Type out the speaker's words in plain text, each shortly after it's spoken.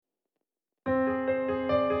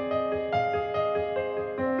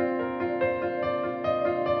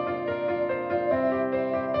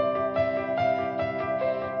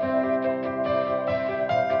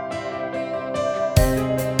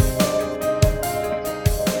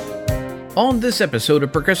On this episode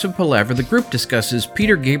of Progressive Palaver, the group discusses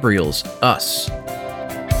Peter Gabriel's Us.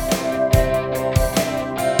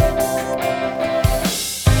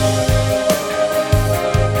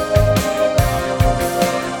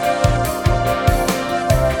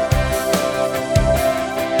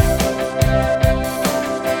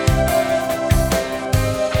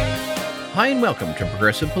 Hi and welcome to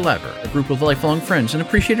Progressive Palaver, a group of lifelong friends and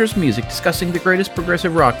appreciators of music discussing the greatest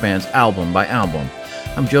progressive rock bands album by album.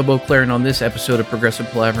 I'm Joe Beauclair, and on this episode of Progressive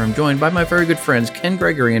Palaver, I'm joined by my very good friends Ken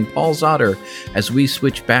Gregory and Paul Zotter as we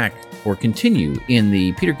switch back or continue in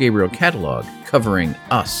the Peter Gabriel catalog covering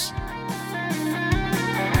Us.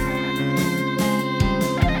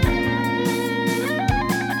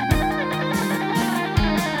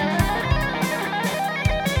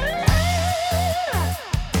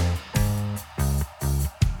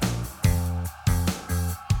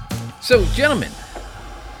 So, gentlemen,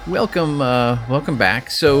 welcome back.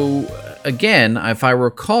 So, again, if I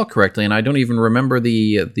recall correctly, and I don't even remember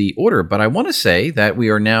the order, but I want to say that we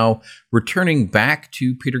are now returning back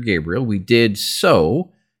to Peter Gabriel. We did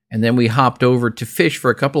So, and then we hopped over to Fish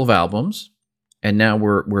for a couple of albums, and now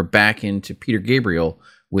we're back into Peter Gabriel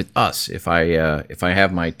with Us. If I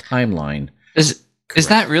have my timeline, is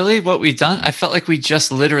that really what we've done? I felt like we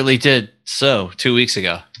just literally did So 2 weeks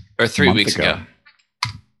ago or 3 weeks ago.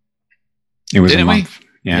 It was Didn't a month. we?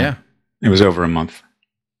 Yeah. It was over a month.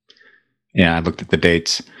 Yeah, I looked at the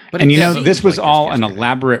dates. But and this was like all an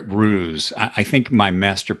elaborate ruse. I think my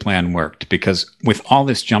master plan worked because with all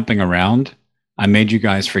this jumping around, I made you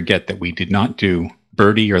guys forget that we did not do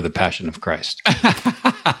Birdie or The Passion of Christ.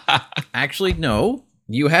 Actually, no,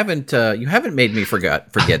 you haven't made me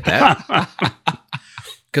forget that.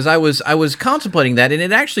 Because I was contemplating that, and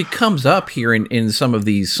it actually comes up here in some of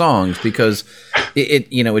these songs because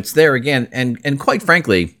it's there again, and quite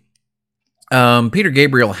frankly, Peter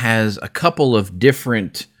Gabriel has a couple of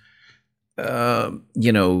different, I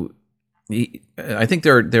think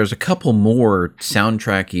there's a couple more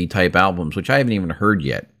soundtracky type albums which I haven't even heard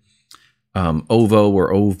yet. OVO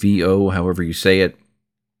or OVO, however you say it,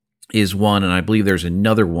 is one, and I believe there's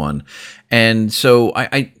another one, and so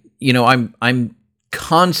I'm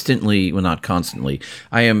constantly, well, not constantly,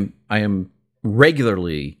 I am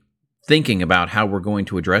regularly thinking about how we're going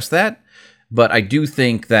to address that, but I do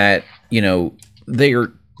think that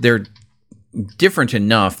they're different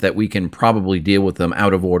enough that we can probably deal with them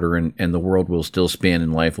out of order, and the world will still spin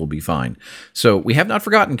and life will be fine. So we have not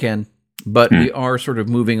forgotten, Ken, but we are sort of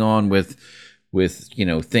moving on with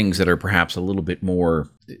things that are perhaps a little bit more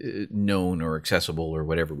known or accessible or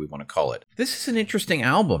whatever we want to call it. This is an interesting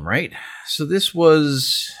album, right? So this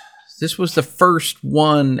was the first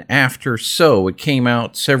one after So. It came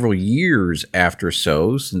out several years after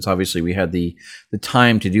So, since obviously we had the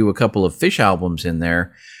time to do a couple of Fish albums in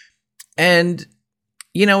there. And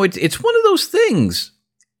it's one of those things.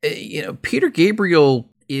 Peter Gabriel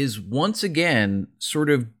is once again sort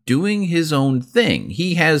of doing his own thing.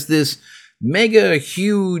 He has this mega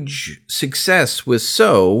huge success with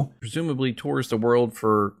So, presumably tours the world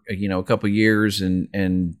for a couple years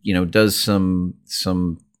and does some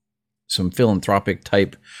philanthropic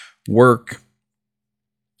type work,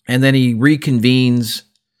 and then he reconvenes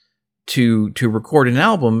to record an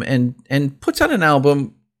album and puts out an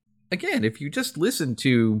album. Again, if you just listen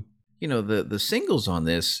to the singles on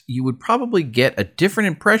this, you would probably get a different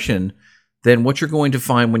impression than what you're going to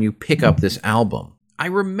find when you pick up this album. I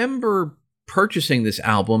remember purchasing this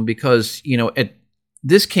album because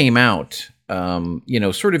this came out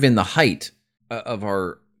sort of in the height of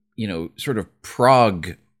our sort of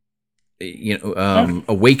prog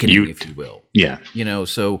awakening, if you will. Yeah.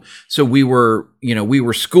 So we were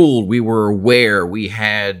schooled, we were aware, we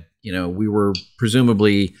had we were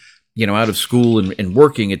presumably out of school and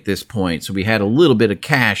working at this point, so we had a little bit of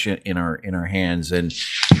cash in our hands, and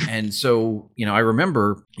so I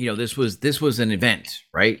remember this was an event,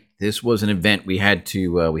 right? This was an event. We had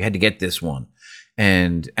to get this one,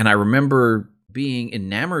 and I remember being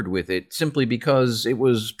enamored with it simply because it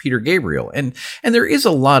was Peter Gabriel, and there is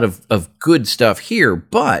a lot of good stuff here,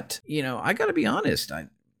 but I got to be honest,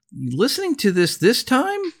 listening to this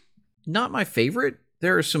time, not my favorite.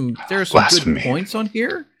 There are some good points on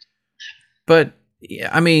here. But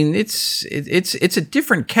I mean, it's a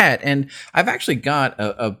different cat, and I've actually got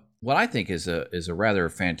a what I think is a rather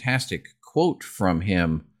fantastic quote from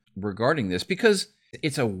him regarding this, because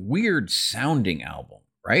it's a weird sounding album,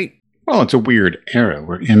 right? Well, it's a weird era.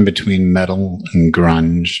 We're in between metal and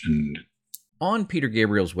grunge, and on Peter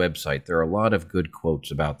Gabriel's website, there are a lot of good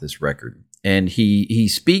quotes about this record, and he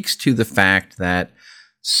speaks to the fact that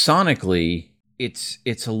sonically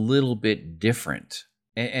it's a little bit different.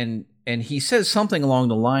 And And he says something along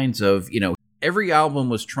the lines of, every album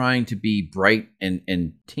was trying to be bright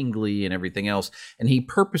and tingly and everything else, and he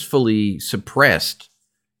purposefully suppressed,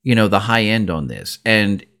 the high end on this.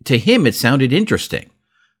 And to him, it sounded interesting,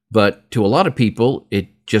 but to a lot of people,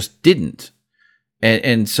 it just didn't.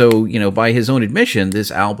 And so, by his own admission,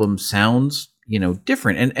 this album sounds,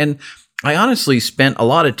 different. And I honestly spent a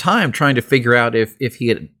lot of time trying to figure out if he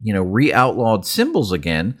had, re-outlawed cymbals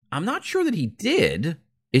again. I'm not sure that he did.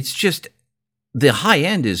 It's just the high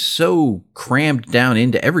end is so crammed down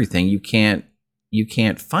into everything, you can't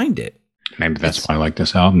find it. Maybe that's why I like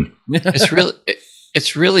this album.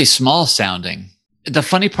 It's really small sounding. The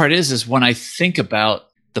funny part is when I think about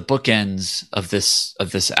the bookends of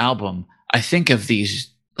this album, I think of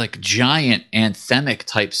these like giant anthemic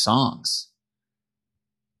type songs.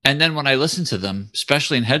 And then when I listen to them,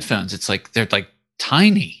 especially in headphones, it's like they're like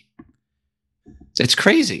tiny. It's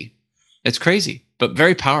crazy. It's crazy, but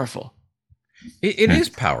very powerful. It is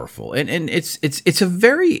powerful, and it's a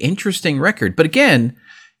very interesting record. But again,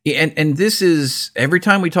 and this is every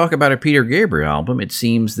time we talk about a Peter Gabriel album, it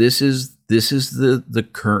seems this is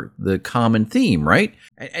the common theme, right?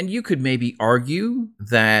 And you could maybe argue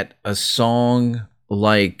that a song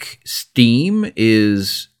like Steam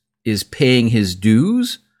is paying his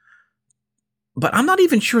dues, but I'm not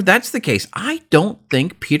even sure that's the case. I don't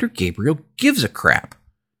think Peter Gabriel gives a crap.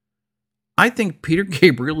 I think Peter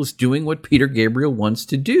Gabriel is doing what Peter Gabriel wants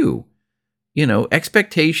to do.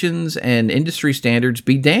 Expectations and industry standards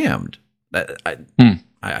be damned.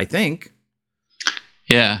 I think.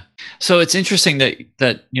 Yeah. So it's interesting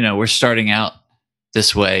that we're starting out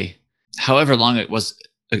this way. However long it was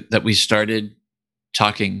that we started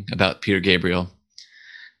talking about Peter Gabriel,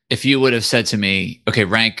 if you would have said to me, okay,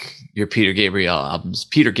 rank your Peter Gabriel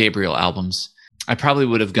albums, I probably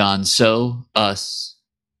would have gone So, Us,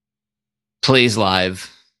 Plays Live,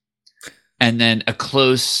 and then a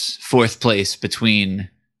close fourth place between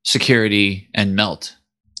Security and Melt.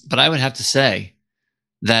 But I would have to say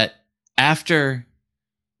that after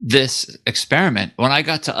this experiment, when I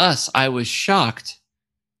got to Us, I was shocked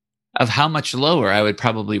of how much lower I would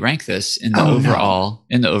probably rank this in the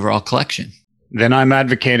overall collection. Then I'm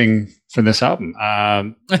advocating for this album.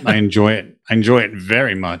 I enjoy it. I enjoy it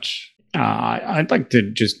very much. I'd like to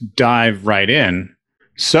just dive right in.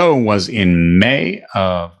 So was in May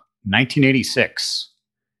of 1986,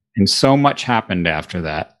 and so much happened after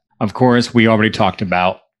that. Of course, we already talked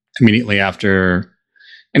about immediately after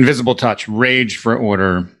Invisible Touch, Rage for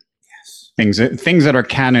Order, things that are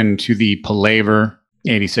canon to the palaver.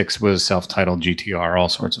 86 was self-titled GTR, all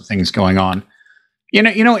sorts of things going on.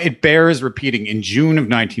 It bears repeating. In June of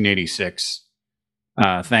 1986,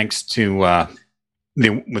 thanks to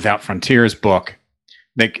the Without Frontiers book,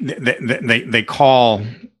 they call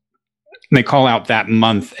out that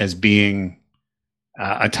month as being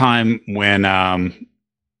a time when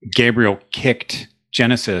Gabriel kicked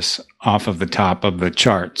Genesis off of the top of the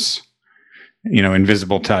charts.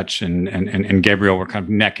 Invisible Touch and Gabriel were kind of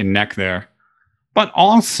neck and neck there. But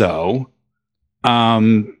also,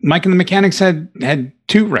 Mike and the Mechanics had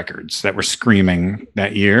two records that were screaming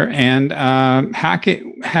that year, and Hackett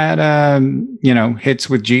had hits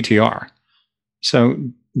with GTR. So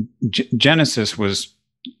Genesis was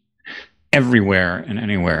everywhere and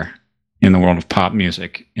anywhere in the world of pop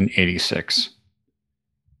music in 86.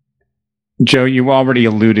 Joe, you already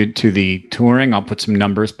alluded to the touring. I'll put some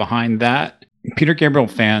numbers behind that. Peter Gabriel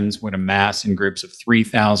fans would amass in groups of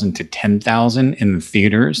 3,000 to 10,000 in the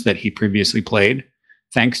theaters that he previously played.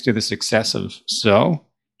 Thanks to the success of So,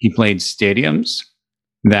 he played stadiums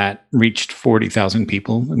that reached 40,000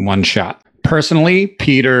 people in one shot. Personally,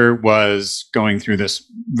 Peter was going through this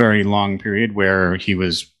very long period where he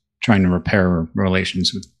was trying to repair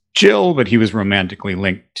relations with Jill, but he was romantically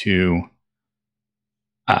linked to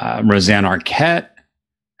Roseanne Arquette.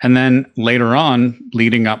 And then later on,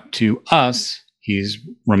 leading up to Us, he's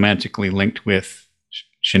romantically linked with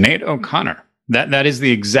Sinead O'Connor. That is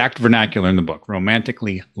the exact vernacular in the book,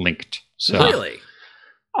 romantically linked. So, really?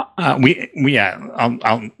 I'll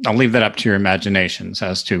leave that up to your imaginations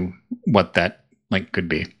as to what that link could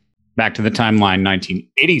be. Back to the timeline,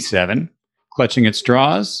 1987, Clutching at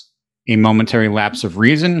Straws, A Momentary Lapse of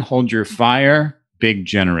Reason, Hold Your Fire, Big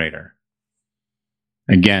Generator.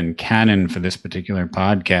 Again, canon for this particular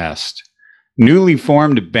podcast. Newly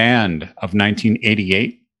formed band of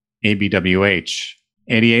 1988, ABWH.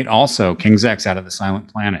 88 also, King's X, Out of the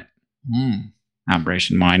Silent Planet.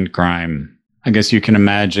 Operation Mindcrime. I guess you can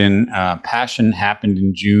imagine Passion happened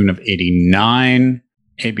in June of 89.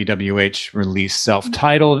 ABWH released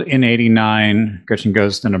self-titled in 89. Gretchen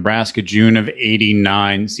Goes to Nebraska, June of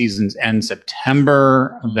 89. Seasons end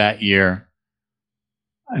September of that year.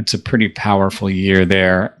 It's a pretty powerful year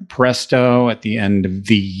there. Presto at the end of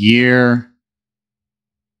the year.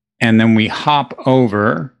 And then we hop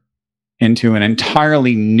over into an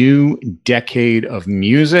entirely new decade of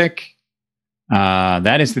music.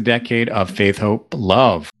 That is the decade of Faith, Hope,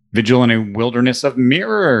 Love. Vigil in a Wilderness of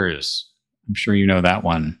Mirrors. I'm sure you know that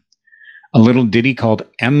one. A little ditty called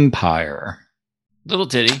Empire. Little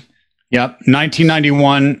ditty. Yep.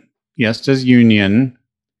 1991, Yes does Union.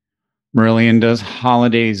 Marillion does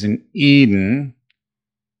Holidays in Eden.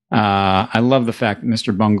 I love the fact that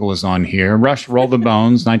Mr. Bungle is on here. Rush, Roll the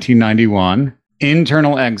Bones, 1991.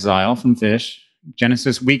 Internal Exile from Fish.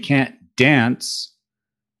 Genesis, We Can't Dance.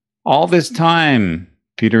 All This Time,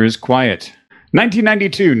 Peter is Quiet.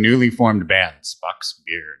 1992, newly formed band, Spock's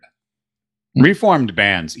Beard. Reformed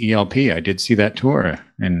bands, ELP. I did see that tour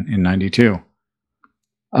in 92.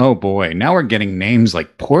 Oh boy, now we're getting names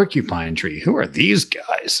like Porcupine Tree. Who are these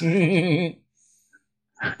guys? And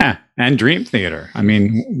Dream Theater. I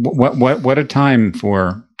mean, what a time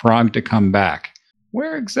for prog to come back.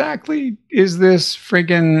 Where exactly is this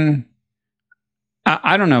friggin'...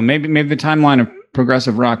 I don't know. Maybe the timeline of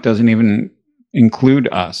progressive rock doesn't even include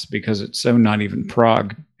us because it's so not even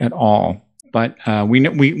prog at all. But we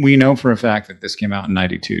know for a fact that this came out in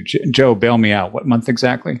 92. Joe, bail me out. What month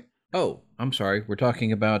exactly? Oh, I'm sorry. We're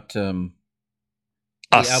talking about the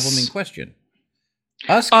Us. album in question.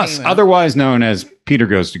 Us, otherwise known as Peter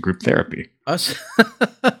Goes to Group Therapy. Us.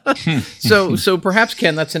 So perhaps,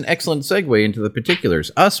 Ken, that's an excellent segue into the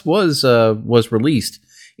particulars. Us was released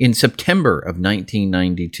in September of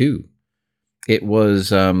 1992. It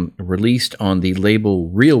was released on the label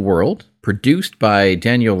Real World, produced by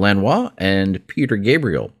Daniel Lanois and Peter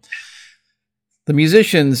Gabriel. The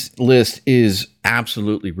musicians list is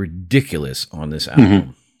absolutely ridiculous on this album.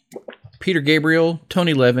 Mm-hmm. Peter Gabriel,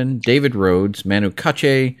 Tony Levin, David Rhodes, Manu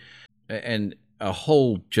Katché, and a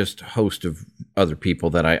whole just host of other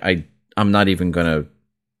people that I'm not even going to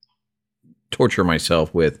torture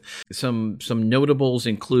myself with. Some notables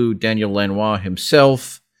include Daniel Lanois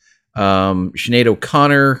himself, Sinead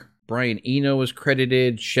O'Connor, Brian Eno is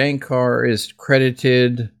credited, Shankar is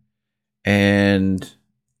credited, and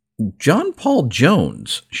John Paul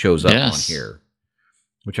Jones shows up on here,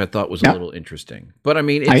 which I thought was a little interesting. But I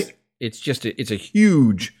mean, it's a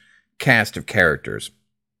huge cast of characters.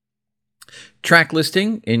 Track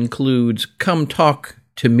listing includes Come Talk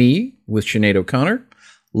to Me with Sinead O'Connor,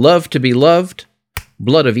 Love to Be Loved,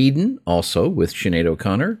 Blood of Eden, also with Sinead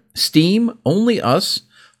O'Connor, Steam, Only Us,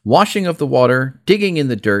 Washing of the Water, Digging in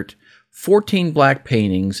the Dirt, 14 Black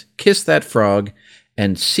Paintings, Kiss That Frog,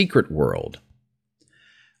 and Secret World.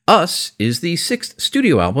 Us is the sixth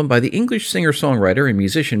studio album by the English singer-songwriter and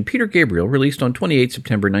musician Peter Gabriel, released on 28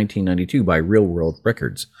 September 1992 by Real World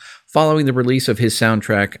Records. Following the release of his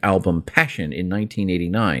soundtrack album Passion in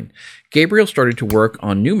 1989, Gabriel started to work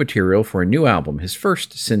on new material for a new album, his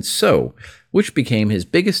first since So, which became his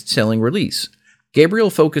biggest-selling release. Gabriel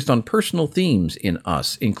focused on personal themes in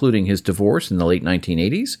Us, including his divorce in the late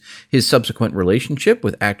 1980s, his subsequent relationship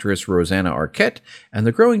with actress Rosanna Arquette, and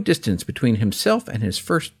the growing distance between himself and his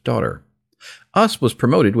first daughter. Us was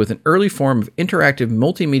promoted with an early form of interactive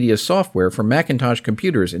multimedia software for Macintosh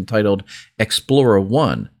computers entitled Explorer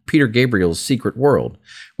One, Peter Gabriel's Secret World,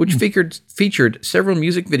 which featured several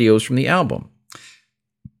music videos from the album.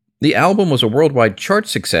 The album was a worldwide chart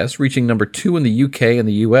success, reaching number 2 in the UK and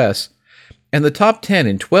the US, and the top 10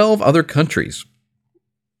 in 12 other countries.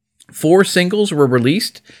 4 singles were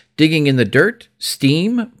released: Digging in the Dirt,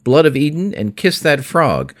 Steam, Blood of Eden, and Kiss That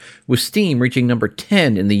Frog, with Steam reaching number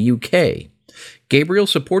 10 in the UK. Gabriel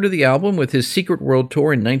supported the album with his Secret World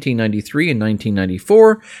tour in 1993 and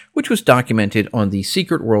 1994, which was documented on the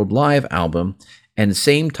Secret World Live album and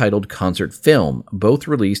same-titled concert film, both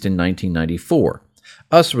released in 1994.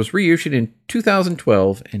 Us was reissued in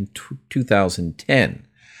 2012 and 2010.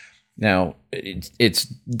 Now, it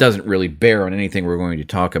doesn't really bear on anything we're going to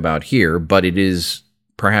talk about here, but it is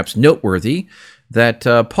perhaps noteworthy that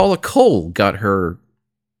Paula Cole got her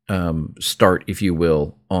start, if you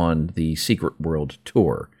will, on the Secret World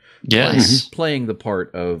tour. Yes. Playing the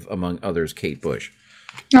part of, among others, Kate Bush.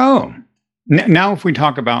 Oh. Now if we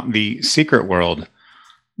talk about the Secret World,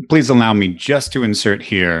 please allow me just to insert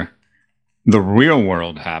here, the Real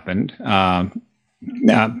World happened.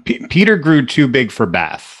 Peter grew too big for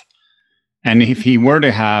Bath. And if he were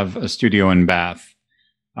to have a studio in Bath,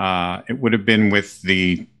 it would have been with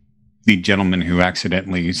the gentleman who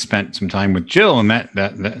accidentally spent some time with Jill, and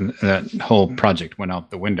that whole project went out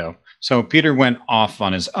the window. So Peter went off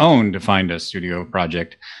on his own to find a studio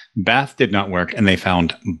project. Bath did not work, and they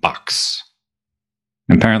found Bucks.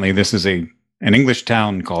 Apparently, this is an English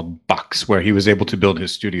town called Bucks, where he was able to build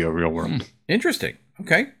his studio real world. Interesting.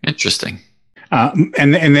 Okay. Interesting.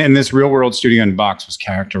 And this real world studio in Bucks was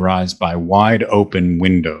characterized by wide open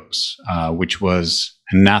windows, which was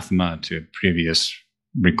anathema to previous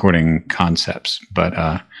recording concepts,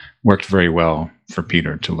 but worked very well for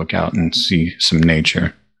Peter to look out and see some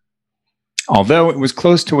nature. Although it was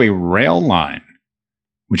close to a rail line,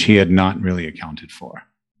 which he had not really accounted for.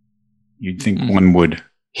 You'd think one would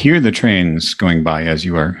hear the trains going by as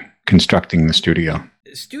you are constructing the studio.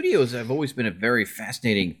 Studios have always been a very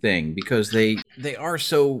fascinating thing because they are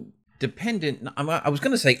so dependent. I was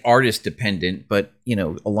going to say artist dependent, but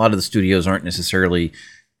a lot of the studios aren't necessarily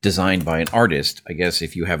designed by an artist. I guess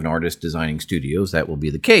if you have an artist designing studios, that will be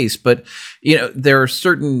the case. But there are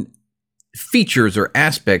certain features or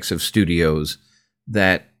aspects of studios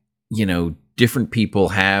that different people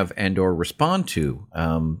have and or respond to.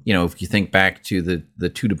 If you think back to the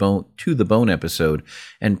To the Bone episode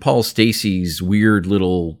and Paul Stacey's weird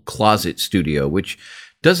little closet studio, which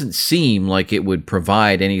doesn't seem like it would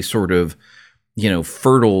provide any sort of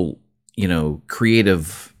fertile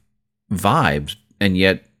creative vibes, and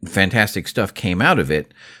yet fantastic stuff came out of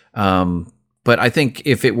it. But I think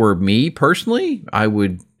if it were me personally, I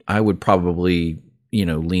would probably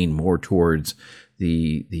lean more towards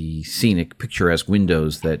the scenic, picturesque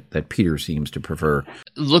windows that Peter seems to prefer.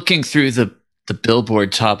 Looking through the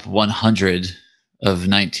Billboard Top 100 of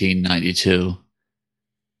 1992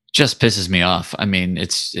 just pisses me off. I mean,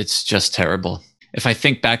 it's just terrible. If I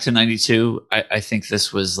think back to 92, I think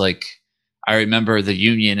this was like, I remember the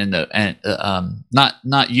Union and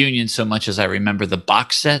not Union so much as I remember the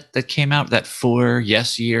box set that came out, that 4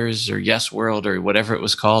 Yes Years or Yes World or whatever it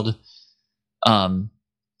was called.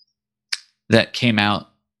 That came out.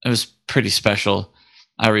 It was pretty special.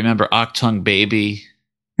 I remember Octung Baby.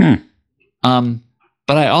 But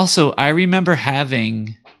I remember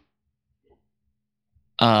having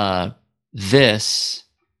this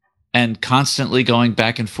and constantly going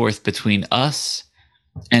back and forth between Us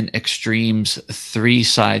and Extreme's 3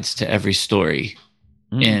 Sides to Every Story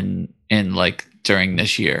in like during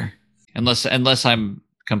this year. Unless I'm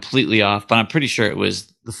completely off, but I'm pretty sure it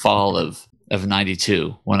was the fall of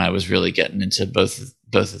 92 when I was really getting into both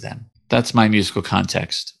of them. That's my musical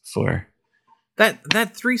context for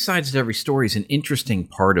that 3 Sides to Every Story is an interesting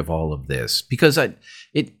part of all of this because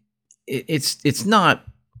it's not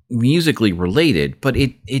musically related, but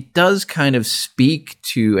it does kind of speak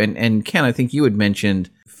to and Ken, I think you had mentioned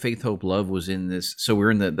Faith Hope Love was in this, so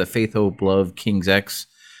we're in the Faith Hope Love King's X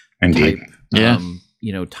type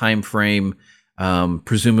time frame.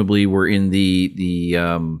 Presumably we're in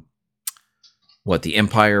the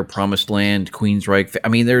Empire, Promised Land, Queensryche. I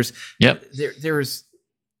mean, there's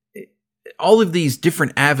all of these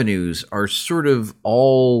different avenues are sort of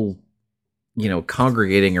all,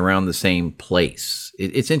 congregating around the same place.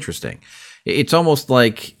 It's interesting. It's almost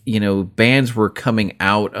like, bands were coming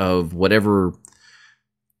out of whatever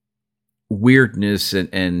weirdness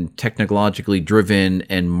and technologically driven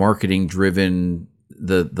and marketing driven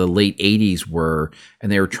the late 80s were,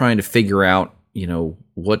 and they were trying to figure out,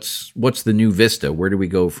 what's the new vista? Where do we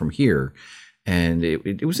go from here? And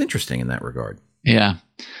it was interesting in that regard. Yeah.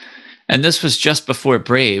 And this was just before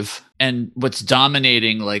Brave. And what's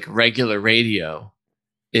dominating like regular radio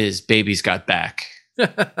is Baby's Got Back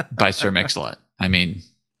by Sir Mix-a-Lot. I mean,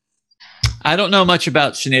 I don't know much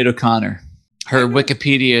about Sinead O'Connor. Her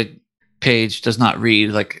Wikipedia page does not read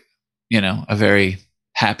like, a very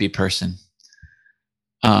happy person.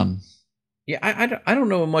 Yeah, I don't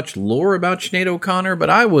know much lore about Sinead O'Connor, but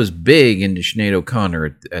I was big into Sinead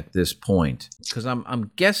O'Connor at this point because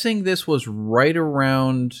I'm guessing this was right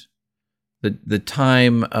around the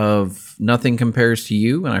time of Nothing Compares to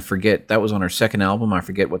You, and I forget that was on her second album. I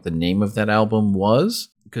forget what the name of that album was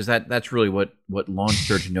because that's really what launched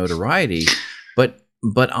her to notoriety.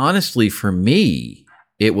 But honestly, for me,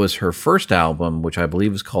 it was her first album, which I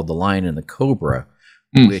believe is called The Lion and the Cobra,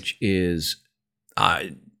 which is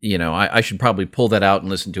I should probably pull that out and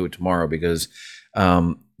listen to it tomorrow because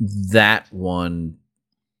that one,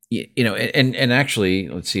 and actually,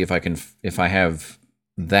 let's see if I have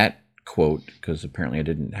that quote, because apparently I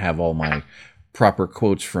didn't have all my proper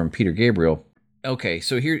quotes from Peter Gabriel. Okay,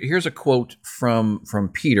 so here's a quote from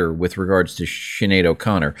Peter with regards to Sinead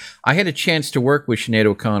O'Connor. I had a chance to work with Sinead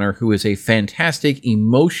O'Connor, who is a fantastic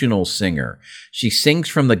emotional singer. She sings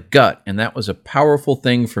from the gut, and that was a powerful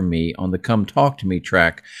thing for me on the Come Talk to Me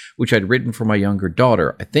track, which I'd written for my younger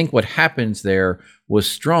daughter. I think what happens there was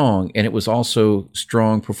strong, and it was also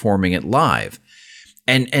strong performing it live.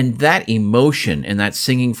 And that emotion and that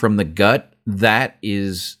singing from the gut,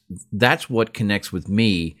 that's what connects with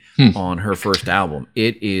me on her first album.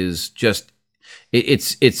 It is just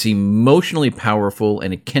it's emotionally powerful,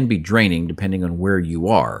 and it can be draining depending on where you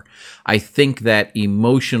are. I think that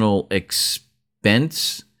emotional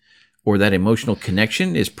expense or that emotional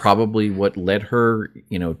connection is probably what led her,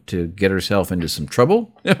 to get herself into some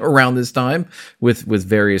trouble around this time with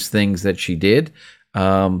various things that she did.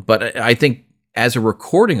 But I think as a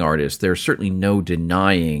recording artist, there's certainly no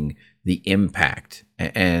denying the impact.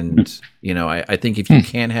 And I think if you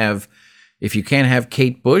can't have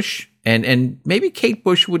Kate Bush, and maybe Kate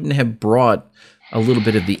Bush wouldn't have brought a little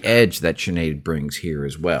bit of the edge that Sinead brings here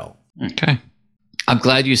as well. Okay, I'm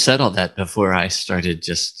glad you said all that before I started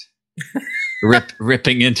just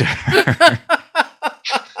ripping into her.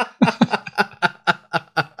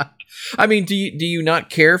 I mean, do you not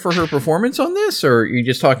care for her performance on this, or are you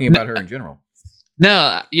just talking about her in general?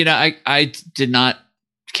 No, I did not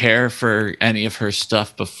care for any of her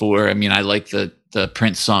stuff before. I mean, I like the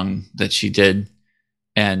Prince song that she did,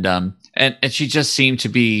 and she just seemed to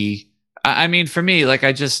be. I mean, for me,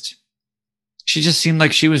 she just seemed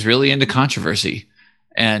like she was really into controversy,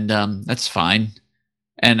 and that's fine.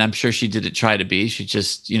 And I'm sure she didn't try to be. She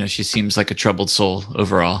just, she seems like a troubled soul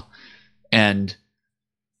overall, and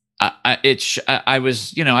I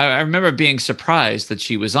was, I remember being surprised that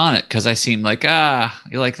she was on it, because I seemed like,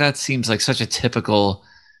 that seems like such a typical,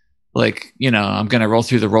 I'm going to roll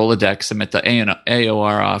through the Rolodex. I'm at the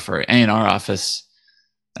A&R office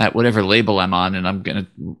at whatever label I'm on, and I'm going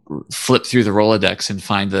to flip through the Rolodex and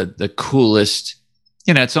find the coolest,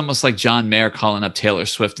 it's almost like John Mayer calling up Taylor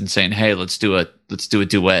Swift and saying, hey, let's do a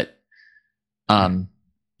duet.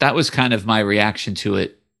 That was kind of my reaction to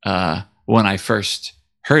it when I first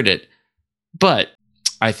heard it, but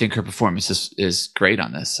I think her performance is great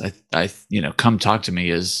on this. I Come Talk to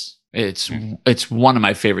Me it's one of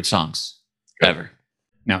my favorite songs ever.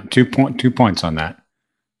 Now, 2 points on that.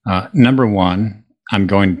 Number one, I'm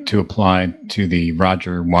going to apply to the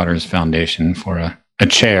Roger Waters Foundation for a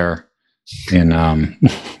chair in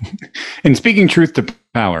in Speaking Truth to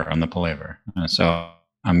Power on the Palaver. So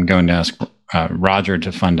I'm going to ask Roger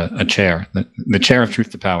to fund a chair, the chair of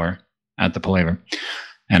Truth to Power at the Palaver.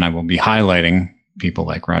 And I will be highlighting people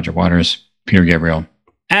like Roger Waters, Peter Gabriel,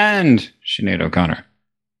 and Sinead O'Connor,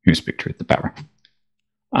 who speak truth to power.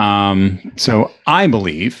 So I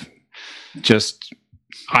believe, just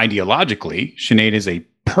ideologically, Sinead is a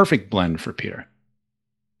perfect blend for Peter.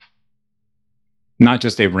 Not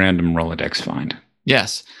just a random Rolodex find.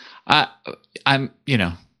 Yes. I'm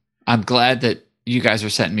glad that you guys are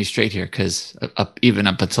setting me straight here, because even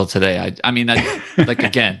up until today,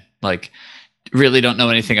 really don't know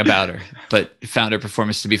anything about her, but found her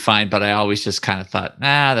performance to be fine. But I always just kind of thought,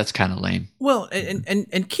 that's kind of lame. Well,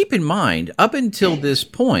 and keep in mind, up until this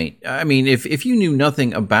point, I mean, if you knew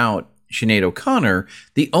nothing about Sinead O'Connor,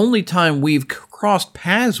 the only time we've crossed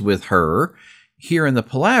paths with her here in the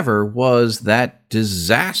Palaver was that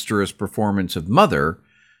disastrous performance of Mother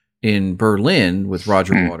in Berlin with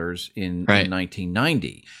Roger Waters in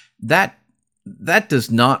 1990. That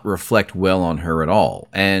does not reflect well on her at all.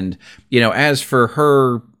 And, as for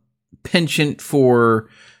her penchant for,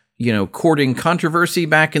 courting controversy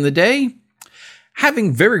back in the day,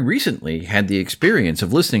 having very recently had the experience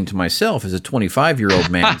of listening to myself as a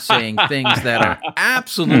 25-year-old man saying things that are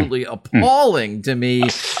absolutely appalling to me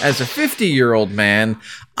as a 50-year-old man,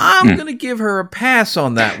 I'm going to give her a pass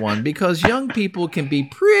on that one, because young people can be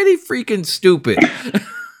pretty freaking stupid.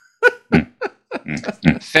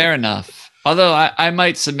 Fair enough. Although I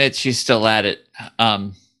might submit she's still at it.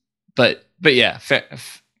 But yeah,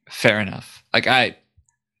 fair enough. Like I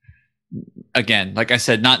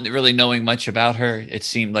said, not really knowing much about her, it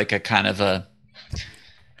seemed like a kind of a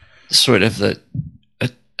sort of a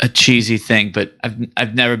cheesy thing, but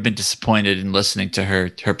I've never been disappointed in listening to her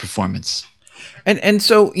performance. And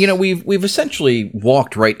so, we've essentially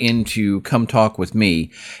walked right into Come Talk With Me.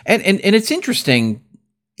 And it's interesting.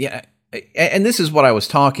 Yeah. And this is what I was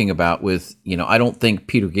talking about with, I don't think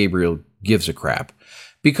Peter Gabriel gives a crap,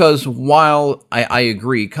 because while I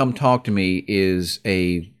agree, Come Talk to Me is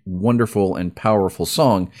a wonderful and powerful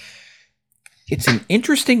song, it's an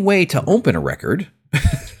interesting way to open a record.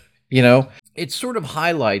 It sort of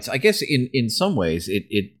highlights, I guess in some ways,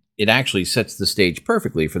 it it actually sets the stage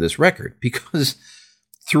perfectly for this record, because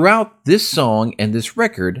throughout this song and this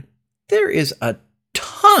record, there is a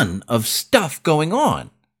ton of stuff going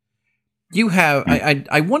on. You have,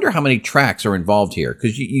 I wonder how many tracks are involved here,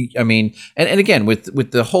 because I mean, and again,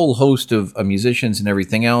 with the whole host of musicians and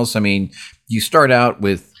everything else, I mean, you start out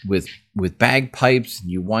with bagpipes, and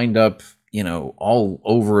you wind up, all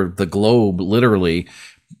over the globe, literally,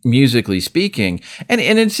 musically speaking, and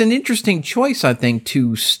it's an interesting choice, I think,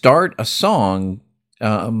 to start a song,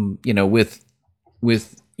 with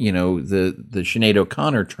the Sinead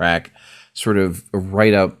O'Connor track, sort of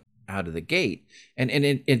right up out of the gate. And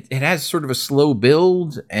it has sort of a slow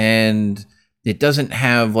build, and it doesn't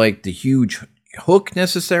have like the huge hook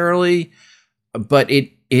necessarily, but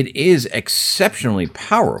it is exceptionally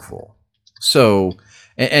powerful. So,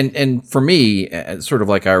 and for me, sort of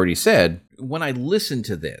like I already said, when I listen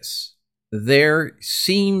to this, there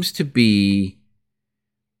seems to be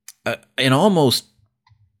an almost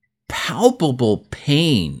palpable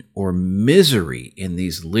pain or misery in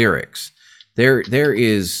these lyrics.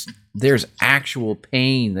 There's actual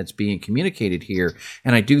pain that's being communicated here,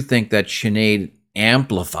 and I do think that Sinead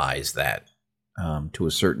amplifies that to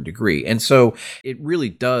a certain degree. And so it really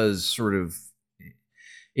does sort of,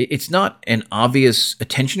 it's not an obvious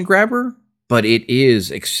attention grabber, but it is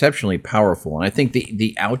exceptionally powerful. And I think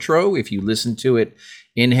the outro, if you listen to it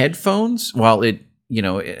in headphones, while it,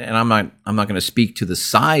 and I'm not going to speak to the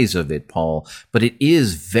size of it, Paul, but it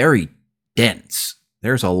is very dense.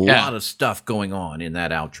 There's a lot of stuff going on in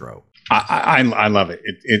that outro. I love it.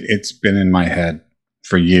 It's been in my head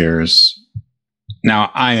for years. Now,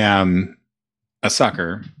 I am a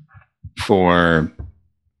sucker for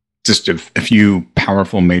just a few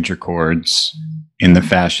powerful major chords in the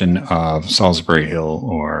fashion of Salisbury Hill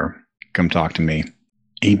or Come Talk to Me.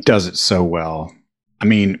 He does it so well. I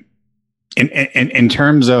mean, in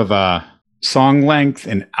terms of song length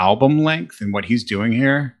and album length and what he's doing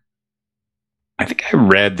here, I think I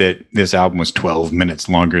read that this album was 12 minutes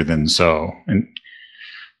longer than So, and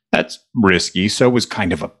that's risky. So was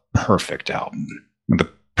kind of a perfect album with a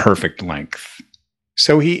perfect length.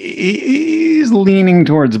 So he's leaning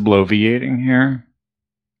towards bloviating here.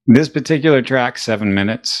 This particular track, 7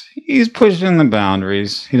 minutes, he's pushing the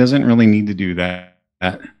boundaries. He doesn't really need to do that.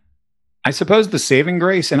 I suppose the saving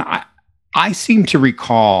grace, and I seem to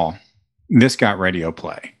recall this got radio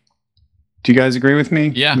play. Do you guys agree with me?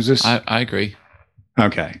 Yeah, I agree.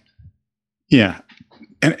 Okay. Yeah.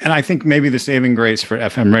 And I think maybe the saving grace for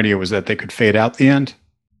FM radio was that they could fade out the end,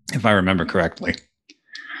 if I remember correctly.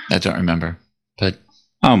 I don't remember, but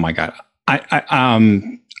oh my God.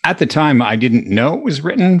 I at the time I didn't know it was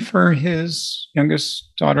written for his youngest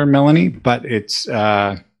daughter, Melanie, but it's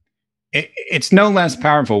no less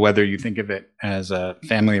powerful whether you think of it as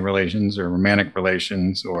family relations or romantic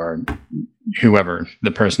relations or whoever,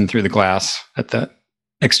 the person through the glass at the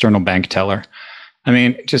external bank teller. I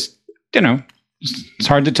mean, just, it's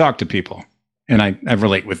hard to talk to people. And I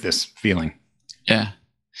relate with this feeling. Yeah.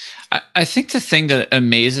 I think the thing that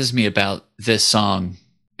amazes me about this song,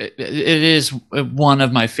 it is one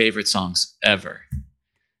of my favorite songs ever.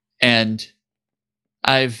 And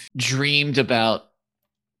I've dreamed about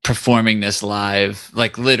performing this live,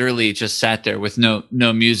 like literally just sat there with no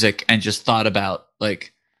music and just thought about,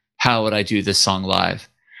 like, how would I do this song live?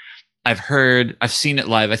 I've seen it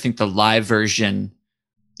live. I think the live version,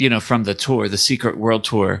 from the tour, the Secret World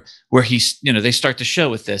Tour, where he's, they start the show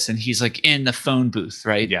with this and he's like in the phone booth,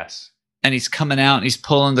 right? Yes. And he's coming out and he's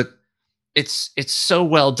pulling it's so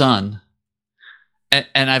well done.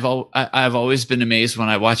 And I've always been amazed when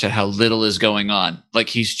I watch it, how little is going on. Like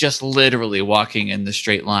he's just literally walking in the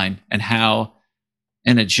straight line, and how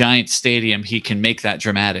in a giant stadium he can make that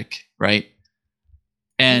dramatic, right?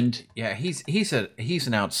 And yeah, he's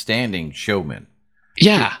an outstanding showman.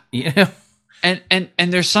 Yeah. And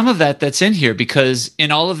there's some of that's in here, because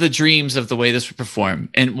in all of the dreams of the way this would perform,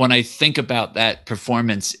 and when I think about that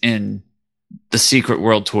performance in the Secret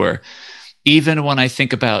World Tour, even when I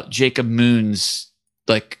think about Jacob Moon's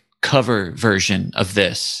like cover version of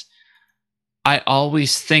this, I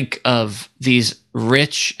always think of these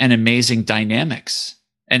rich and amazing dynamics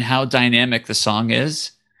and how dynamic the song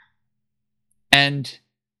is. And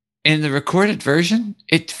in the recorded version,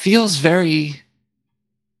 it feels very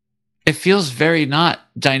not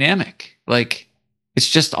dynamic. Like it's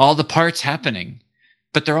just all the parts happening,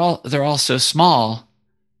 but they're all so small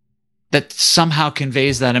that somehow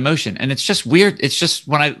conveys that emotion. And it's just weird. It's just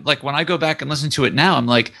when I go back and listen to it now, I'm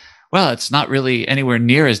like, well, it's not really anywhere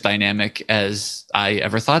near as dynamic as I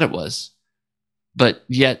ever thought it was. But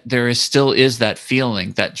yet there still is that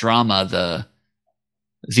feeling, that drama,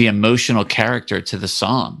 the emotional character to the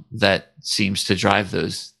song that seems to drive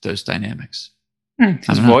those dynamics.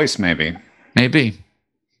 His voice, maybe. Maybe.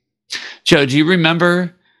 Joe, do you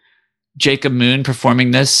remember Jacob Moon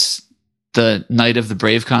performing this the night of the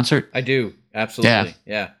Brave concert? I do. Absolutely.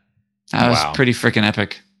 Yeah. That was pretty freaking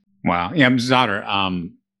epic. Wow. Yeah,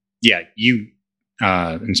 Zadar, you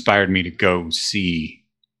inspired me to go see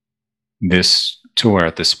this tour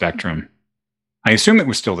at the Spectrum. I assume it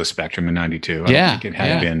was still the Spectrum in 92. I don't think it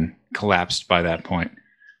had been collapsed by that point.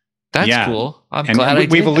 That's cool. I'm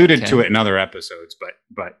glad we've alluded to it in other episodes,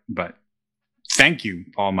 but thank you,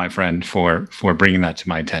 Paul, my friend, for bringing that to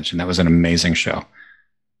my attention. That was an amazing show.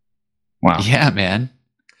 Wow. Yeah, man.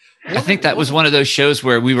 I think that was one of those shows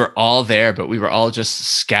where we were all there, but we were all just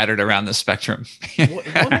scattered around the Spectrum.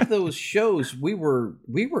 One of those shows, we were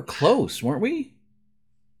close, weren't we?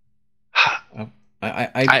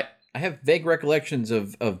 I have vague recollections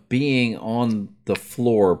of being on the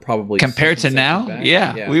floor, probably compared to now.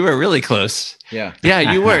 Yeah, we were really close. Yeah,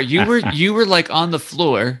 you were like on the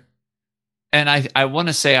floor. And I want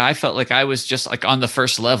to say I felt like I was just like on the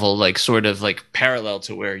first level, like sort of like parallel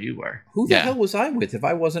to where you were. Who the hell was I with if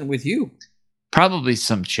I wasn't with you? Probably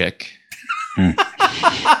some chick.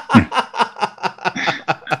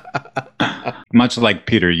 Much like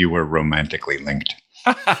Peter, you were romantically linked.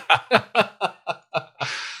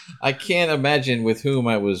 I can't imagine with whom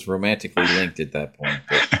I was romantically linked at that point.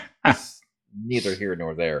 But neither here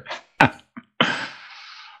nor there.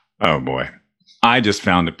 Oh, boy. I just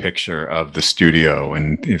found a picture of the studio,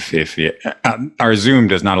 and if our Zoom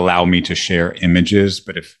does not allow me to share images,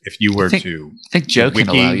 but if you were I think Joe can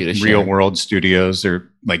allow you to share. Real World Studios, they're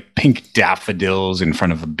like pink daffodils in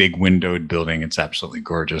front of a big windowed building. It's absolutely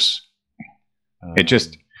gorgeous. It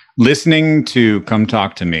just listening to "Come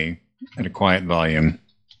Talk to Me" at a quiet volume,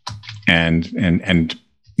 and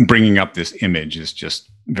bringing up this image is just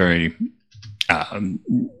very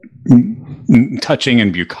touching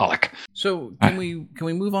and bucolic. So can we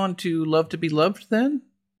move on to "Love to Be Loved" then?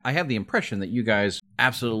 I have the impression that you guys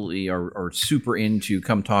absolutely are super into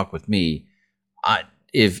 "Come Talk with Me."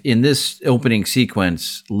 If in this opening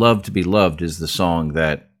sequence, "Love to Be Loved" is the song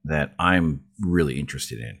that I'm really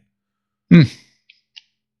interested in.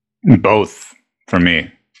 Both for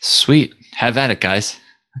me. Sweet, have at it, guys.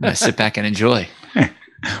 I'm gonna sit back and enjoy.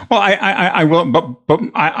 Well, I will,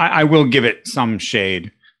 but I will give it some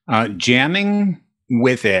shade. Jamming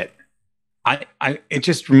with it, it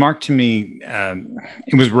just remarked to me.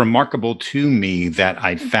 It was remarkable to me that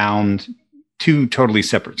I found two totally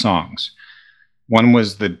separate songs. One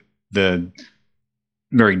was the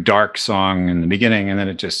very dark song in the beginning, and then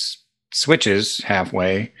it just switches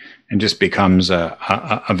halfway and just becomes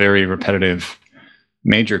a very repetitive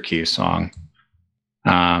major key song.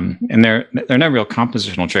 And they're not real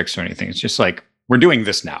compositional tricks or anything. It's just like, we're doing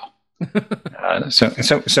this now. So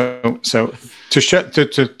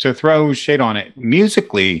to throw shade on it,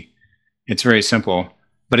 musically, it's very simple,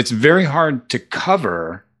 but it's very hard to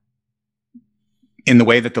cover in the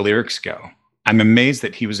way that the lyrics go. I'm amazed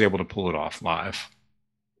that he was able to pull it off live.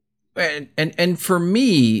 And for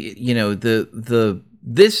me, you know,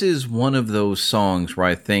 this is one of those songs where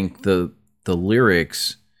I think the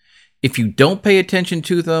lyrics, if you don't pay attention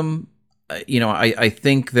to them, you know, I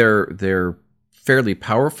think they're fairly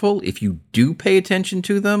powerful. If you do pay attention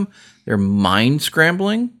to them, they're mind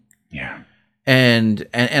scrambling. Yeah. And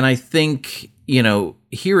I think, you know,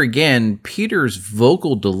 here again, Peter's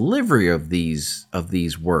vocal delivery of these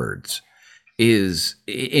words is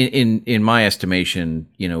in my estimation,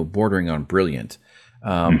 you know, bordering on brilliant.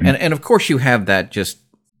 And of course you have that just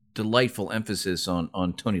delightful emphasis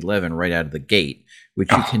on Tony Levin right out of the gate,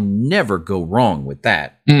 which you can never go wrong with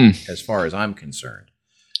that, as far as I'm concerned.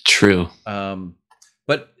 True.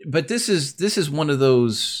 But this is one of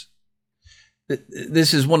those.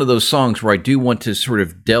 This is one of those songs where I do want to sort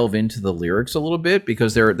of delve into the lyrics a little bit,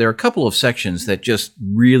 because there are a couple of sections that just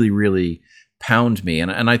really, really pound me,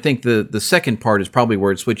 and I think the second part is probably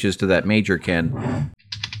where it switches to that major Ken.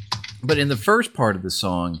 But in the first part of the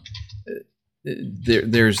song,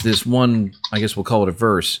 there's this one, I guess we'll call it a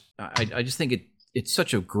verse. I just think it's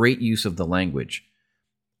such a great use of the language.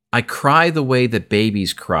 I cry the way that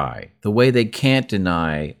babies cry, the way they can't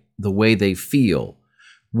deny, the way they feel.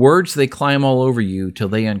 Words, they climb all over you till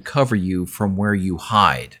they uncover you from where you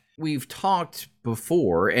hide. We've talked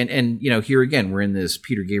before, and you know, here again, we're in this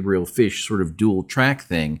Peter Gabriel Fish sort of dual track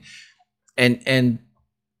thing, and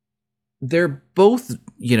they're both,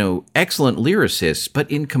 you know, excellent lyricists,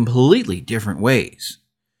 but in completely different ways.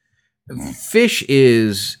 Fish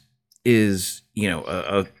is you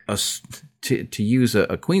know to use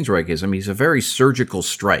a Queensrycheism, he's a very surgical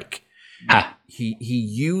strike. Ha. He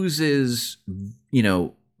uses,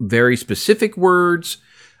 very specific words.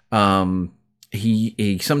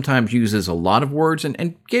 He sometimes uses a lot of words,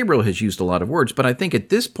 and Gabriel has used a lot of words, but I think at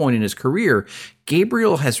this point in his career,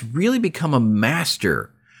 Gabriel has really become a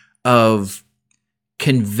master of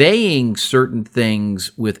conveying certain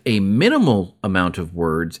things with a minimal amount of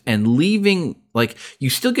words and leaving, like, you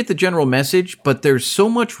still get the general message, but there's so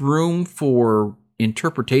much room for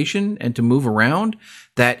interpretation and to move around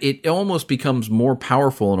that it almost becomes more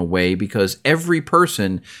powerful in a way, because every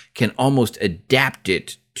person can almost adapt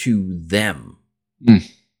it to them.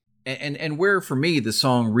 And where for me the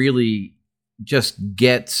song really just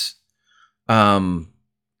gets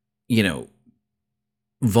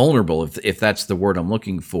vulnerable, if that's the word I'm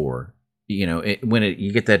looking for, when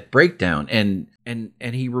you get that breakdown, and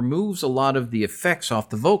he removes a lot of the effects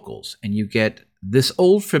off the vocals, and you get this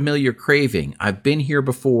old familiar craving. I've been here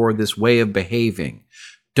before, this way of behaving.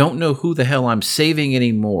 Don't know who the hell I'm saving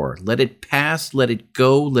anymore. Let it pass, let it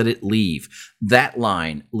go, let it leave. That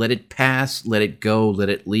line, let it pass, let it go, let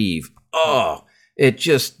it leave. Oh,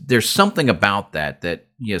 there's something about that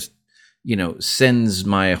just, sends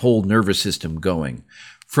my whole nervous system going.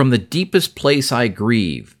 From the deepest place I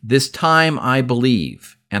grieve, this time I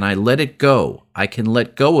believe, and I let it go. I can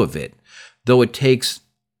let go of it, though it takes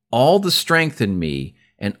all the strength in me,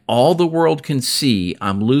 and all the world can see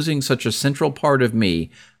I'm losing such a central part of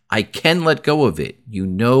me. I can let go of it.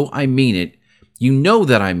 I mean it. You know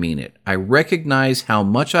that I mean it. I recognize how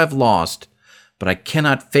much I've lost, but I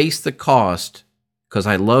cannot face the cost, because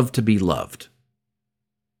I love to be loved.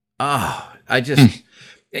 I just,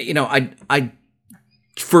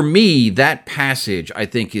 for me, that passage, I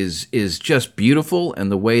think, is just beautiful,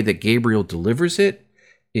 and the way that Gabriel delivers it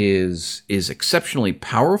is exceptionally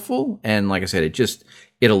powerful, and like I said,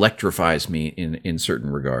 it electrifies me in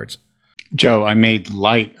certain regards. Joe, I made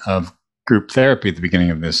light of group therapy at the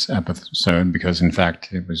beginning of this episode because, in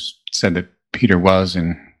fact, it was said that Peter was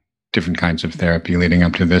in different kinds of therapy leading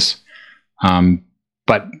up to this.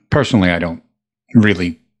 But personally, I don't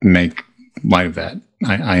really make light of that.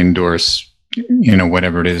 I endorse,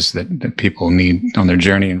 whatever it is that people need on their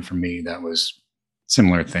journey. And for me, that was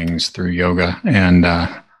similar things through yoga. And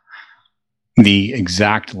the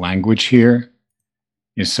exact language here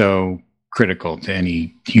is so critical to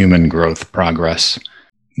any human growth progress.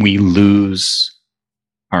 We lose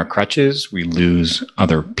our crutches, we lose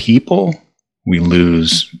other people, we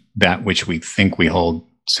lose that which we think we hold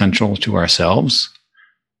central to ourselves.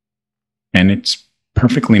 And it's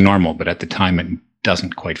perfectly normal, but at the time it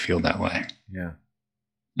doesn't quite feel that way. Yeah.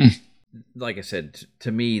 Like I said,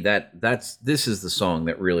 to me, this is the song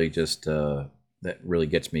that really just that really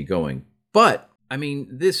gets me going. But I mean,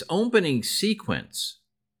 this opening sequence,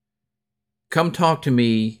 Come Talk to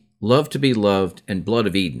Me, Love to Be Loved, and Blood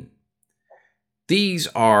of Eden. These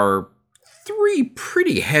are three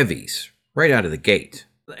pretty heavies right out of the gate.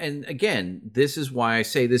 And again, this is why I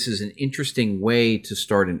say this is an interesting way to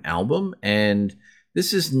start an album. And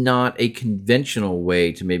this is not a conventional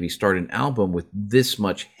way to maybe start an album with this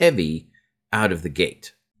much heavy out of the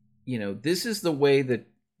gate. This is the way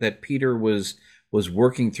that Peter was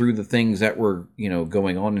working through the things that were,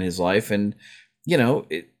 going on in his life. And,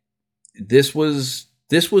 this was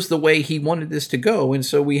the way he wanted this to go. And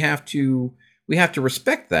so we have to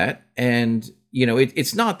respect that. And,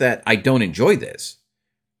 it's not that I don't enjoy this.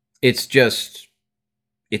 It's just,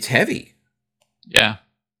 it's heavy. Yeah.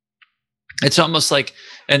 It's almost like,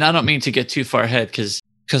 and I don't mean to get too far ahead because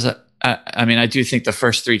I do think the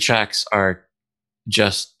first three tracks are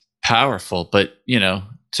just powerful, but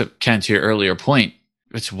to Ken, to your earlier point,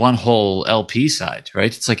 it's one whole LP side,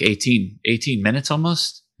 right? It's like 18 minutes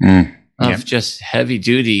almost of just heavy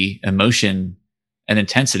duty emotion and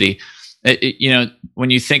intensity.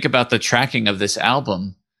 When you think about the tracking of this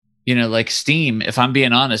album, like Steam, if I'm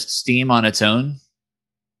being honest, Steam on its own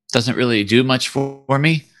doesn't really do much for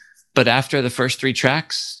me. But after the first three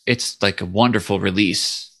tracks, it's like a wonderful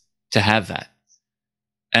release to have that.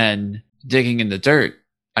 And Digging in the Dirt,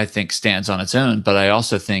 I think, stands on its own, but I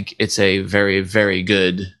also think it's a very, very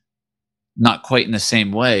good, not quite in the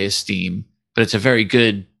same way as Steam, but it's a very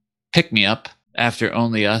good pick-me-up after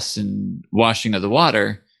Only Us and Washing of the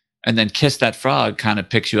Water. And then Kiss That Frog kind of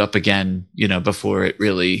picks you up again, before it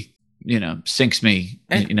really, sinks me,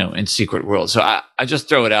 in Secret World. So I just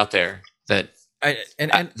throw it out there that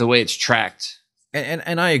the way it's tracked.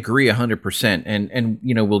 And I agree 100%. And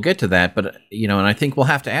we'll get to that, but and I think we'll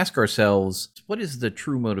have to ask ourselves, what is the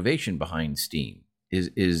true motivation behind Steam? And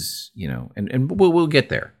we'll get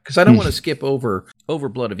there, because I don't want to skip over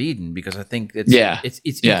Blood of Eden, because I think it's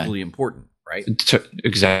equally important, right?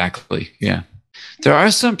 Exactly. Yeah. There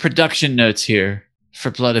are some production notes here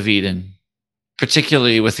for Blood of Eden,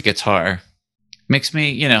 particularly with the guitar. Makes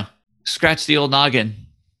me, scratch the old noggin,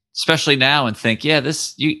 especially now, and think, yeah,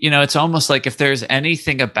 this, it's almost like if there's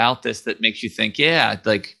anything about this that makes you think, yeah,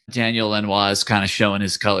 like Daniel Lanois is kind of showing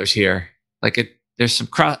his colors here. Like there's some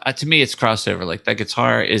to me, it's crossover. Like that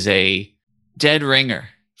guitar is a dead ringer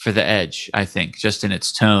for the Edge, I think, just in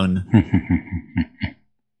its tone.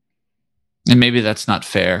 And maybe that's not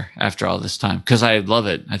fair after all this time, because I love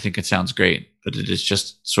it. I think it sounds great, but it is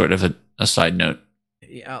just sort of a side note.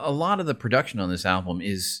 A lot of the production on this album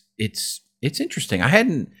is it's interesting. I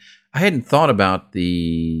hadn't thought about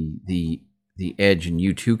the Edge and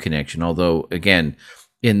U2 connection, although again,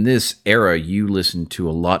 in this era you listened to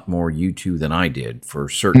a lot more U2 than I did, for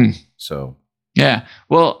certain. So yeah.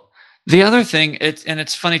 Well, the other thing,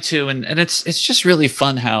 it's funny too, and it's just really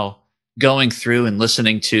fun how going through and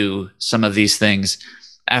listening to some of these things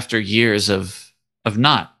after years of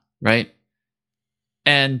not, right?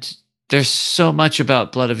 And there's so much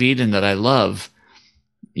about Blood of Eden that I love.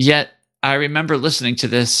 Yet I remember listening to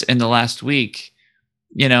this in the last week,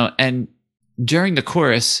 and during the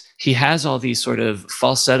chorus, he has all these sort of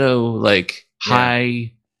falsetto, like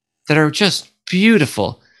high, that are just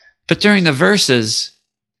beautiful. But during the verses,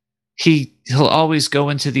 he'll always go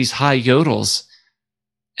into these high yodels.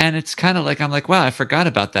 And it's kind of like, I'm like, wow, I forgot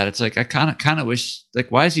about that. It's like, I kind of wish,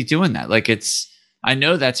 like, why is he doing that? Like, I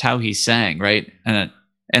know that's how he sang, right?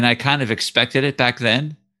 And I kind of expected it back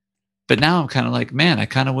then, but now I'm kind of like, man, I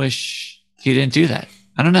kind of wish he didn't do that.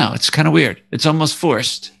 I don't know. It's kind of weird. It's almost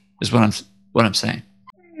forced, is what I'm saying.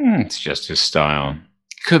 It's just his style.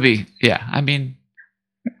 Could be, yeah. I mean,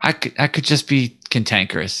 I could just be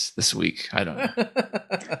cantankerous this week. I don't know.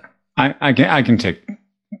 I can take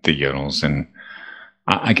the yodels, and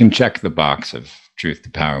I can check the box of Truth to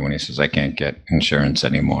Power when he says I can't get insurance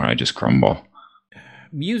anymore. I just crumble.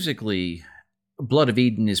 Musically, Blood of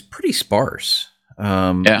Eden is pretty sparse.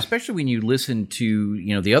 Especially when you listen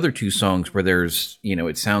to, the other two songs where there's,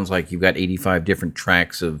 it sounds like you've got 85 different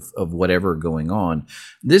tracks of whatever going on.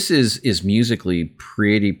 This is musically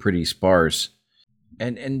pretty sparse.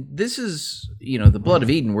 And this is, the Blood of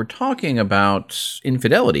Eden. We're talking about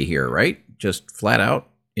infidelity here, right? Just flat out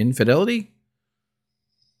infidelity.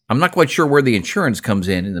 I'm not quite sure where the insurance comes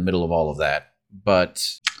in the middle of all of that, but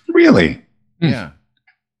really, yeah.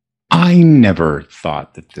 I never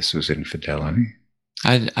thought that this was infidelity.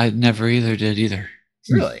 I never did either.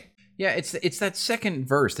 Really? Yeah, it's that second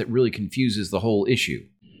verse that really confuses the whole issue.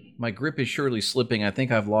 My grip is surely slipping. I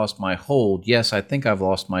think I've lost my hold. Yes, I think I've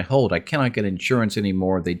lost my hold. I cannot get insurance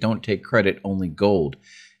anymore. They don't take credit, only gold.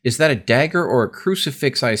 Is that a dagger or a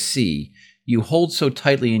crucifix I see? You hold so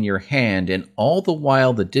tightly in your hand, and all the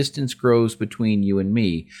while the distance grows between you and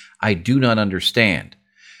me. I do not understand.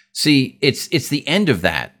 See, it's the end of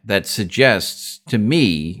that suggests to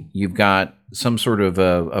me you've got some sort of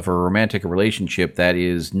a romantic relationship that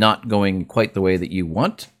is not going quite the way that you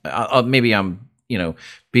want. Maybe I'm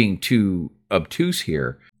being too obtuse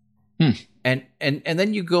here. And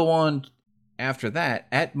then you go on after that.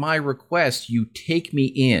 At my request, you take me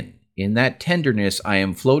in that tenderness. I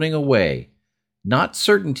am floating away. Not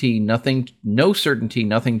certainty, nothing, no certainty,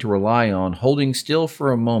 nothing to rely on. Holding still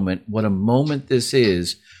for a moment. What a moment this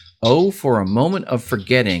is. Oh, for a moment of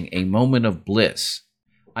forgetting, a moment of bliss.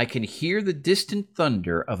 I can hear the distant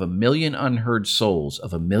thunder of a million unheard souls,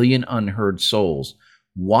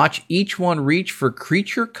 Watch each one reach for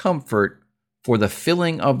creature comfort for the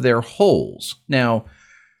filling of their holes. Now,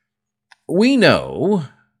 we know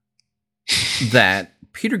that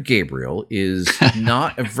Peter Gabriel is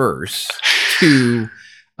not averse to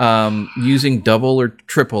using double or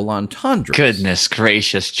triple entendres. Goodness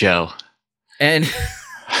gracious, Joe. And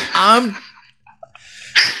all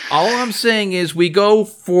I'm saying is we go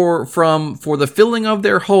for the filling of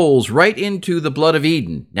their holes right into the Blood of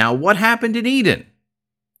Eden. Now, what happened in Eden?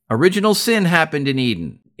 Original sin happened in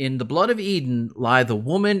Eden. In the Blood of Eden lie the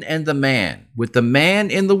woman and the man, with the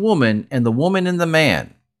man in the woman and the woman in the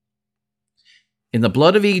man. In the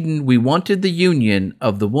Blood of Eden, we wanted the union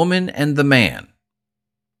of the woman and the man.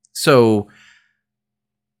 So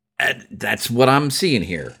that's what I'm seeing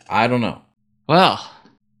here. I don't know. Well,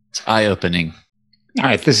 it's eye-opening. All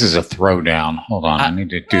right, this is a throwdown. Hold on, I need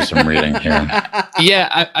to do some reading here.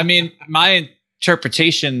 Yeah, I mean, my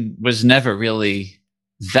interpretation was never really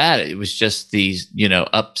that. It was just these,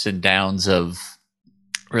 ups and downs of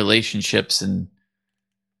relationships and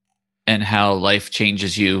how life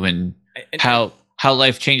changes you and how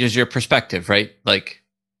life changes your perspective, right? Like,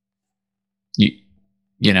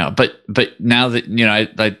 but now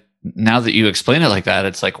that now that you explain it like that,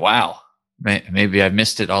 it's like, wow, Maybe I've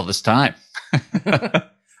missed it all this time.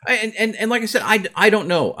 And like I said, I don't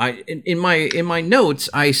know. In my notes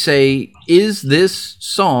I say, is this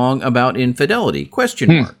song about infidelity?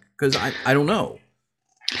 Question mark, because I don't know.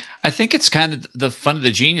 I think it's kind of the fun of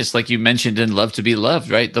the genius, like you mentioned in "Love to Be Loved,"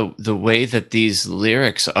 right? The way that these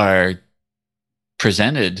lyrics are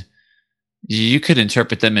presented, you could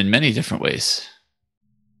interpret them in many different ways.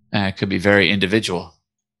 It could be very individual.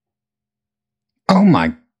 Oh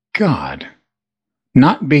my God!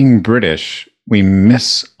 Not being British, we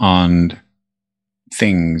miss on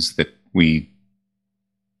things that we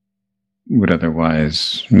would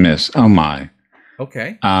otherwise miss. Oh my.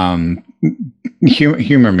 Okay.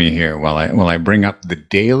 Humor me here while I bring up the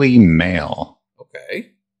Daily Mail.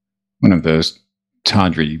 Okay. One of those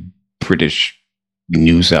tawdry British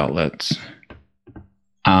news outlets.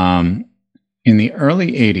 In the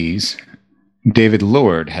early 80s, David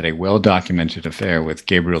Lord had a well-documented affair with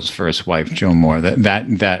Gabriel's first wife, Jo Moore.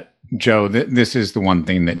 Joe, this is the one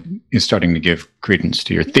thing that is starting to give credence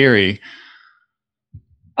to your theory.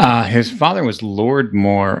 His father was Lord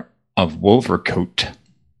Moore of Wolvercote.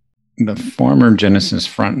 The former Genesis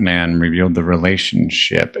frontman revealed the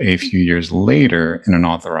relationship a few years later in an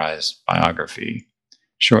authorized biography,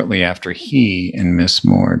 shortly after he and Miss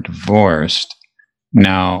Moore divorced.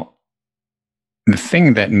 Now, the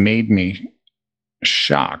thing that made me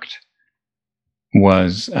shocked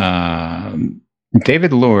was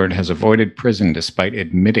David Lord has avoided prison despite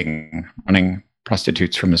admitting running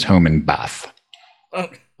prostitutes from his home in Bath.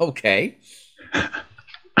 Okay.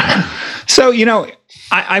 So,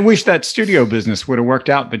 I wish that studio business would have worked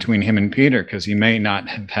out between him and Peter, because he may not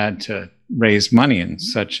have had to raise money in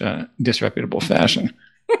such a disreputable fashion.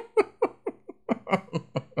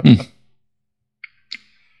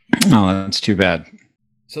 Oh, that's too bad.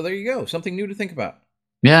 So there you go. Something new to think about.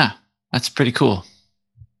 Yeah, that's pretty cool.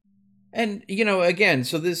 And, again,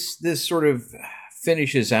 so this sort of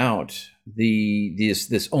finishes out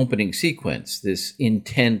this opening sequence, this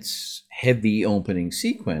intense, heavy opening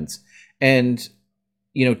sequence. And,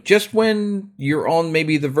 just when you're on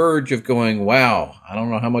maybe the verge of going, wow, I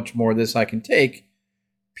don't know how much more of this I can take,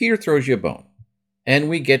 Peter throws you a bone. And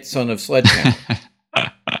we get Son of Sledgehammer.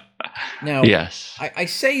 Now, yes, I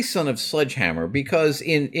say Son of Sledgehammer because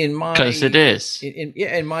in my... Because it is.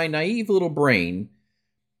 In my naive little brain,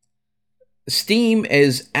 Steam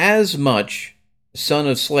is as much Son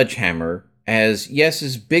of Sledgehammer as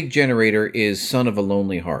Yes's Big Generator is Son of a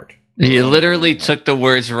Lonely Heart. You literally took the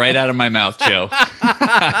words right out of my mouth, Joe.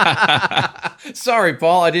 Sorry,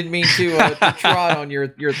 Paul. I didn't mean to trot on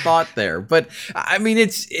your thought there, but I mean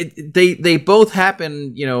they both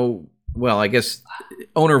happen. Well, I guess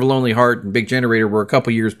Owner of a Lonely Heart and Big Generator were a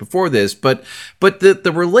couple years before this, but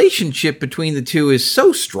the relationship between the two is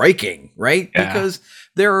so striking, right? Yeah. Because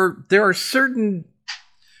there are certain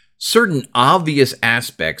obvious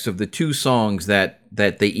aspects of the two songs that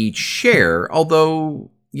they each share, although.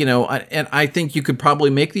 And I think you could probably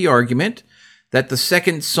make the argument that the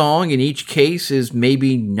second song in each case is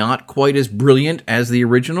maybe not quite as brilliant as the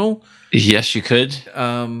original. Yes, you could.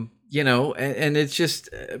 And it's just,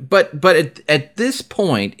 but at this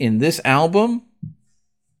point in this album,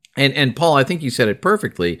 and Paul, I think you said it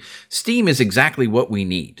perfectly. Steam is exactly what we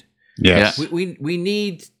need. Yes. We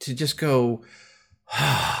need to just go,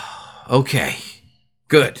 okay,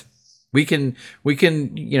 good. We can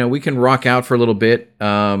rock out for a little bit,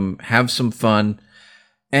 have some fun,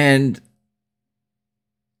 and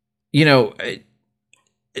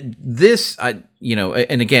this, and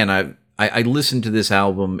again, I listened to this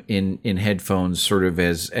album in headphones, sort of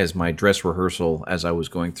as my dress rehearsal as I was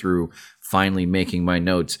going through, finally making my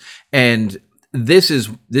notes, and this is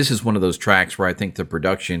one of those tracks where I think the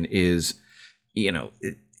production is,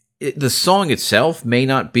 the song itself may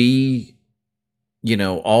not be.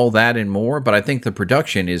 All that and more, but I think the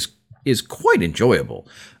production is quite enjoyable,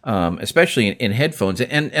 especially in headphones.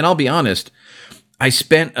 And I'll be honest, I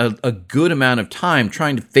spent a good amount of time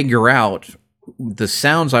trying to figure out the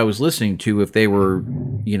sounds I was listening to, if they were,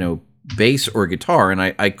 bass or guitar, and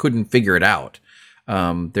I couldn't figure it out.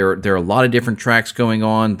 There are a lot of different tracks going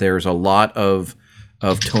on. There's a lot of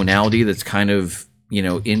tonality that's kind of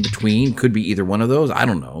in between. Could be either one of those. I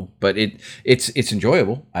don't know, but it's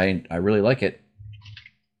enjoyable. I really like it.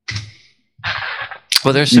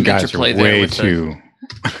 Well, there's some interplay there. You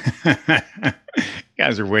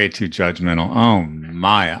guys are way too judgmental. Oh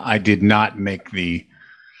my! I did not make the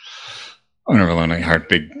Owner of a Lonely Heart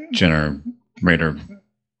Big Generator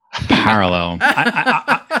parallel.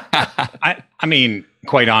 I mean,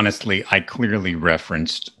 quite honestly, I clearly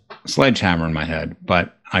referenced Sledgehammer in my head,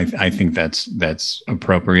 but I think that's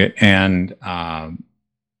appropriate. And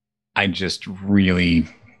I just really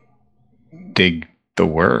dig the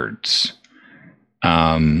words.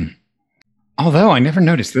 Although I never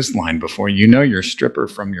noticed this line before. You know your stripper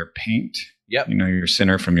from your paint. Yep. You know your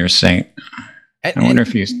sinner from your saint. And, I wonder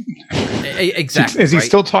if he's exactly. Is he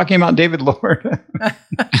still talking about David Lord?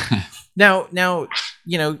 Now,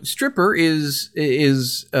 stripper is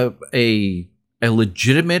a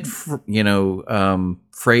legitimate,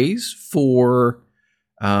 phrase for,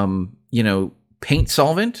 paint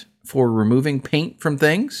solvent for removing paint from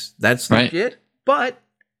things. That's legit. But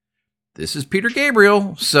this is Peter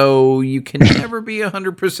Gabriel, so you can never be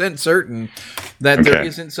 100% certain that there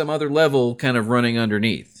isn't some other level kind of running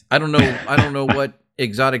underneath. I don't know what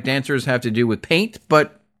exotic dancers have to do with paint,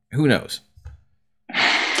 but who knows?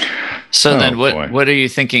 So then what are you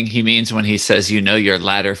thinking he means when he says, you know your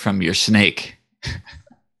ladder from your snake?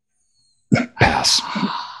 Pass.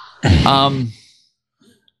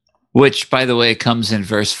 Which, by the way, comes in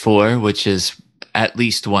verse 4, which is at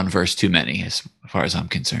least one verse too many, as far as I'm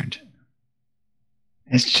concerned.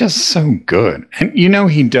 It's just so good. And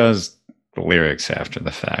he does the lyrics after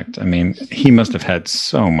the fact. I mean, he must have had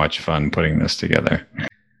so much fun putting this together.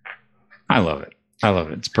 I love it.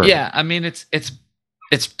 It's perfect. Yeah, I mean, it's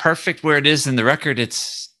perfect where it is in the record.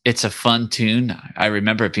 It's a fun tune. I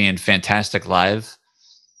remember it being fantastic live.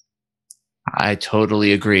 I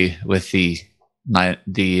totally agree with the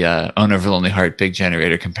Owner of a Lonely Heart Big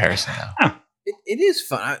Generator comparison. Though. It is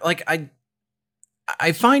fun.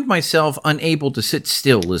 I find myself unable to sit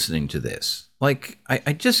still listening to this. Like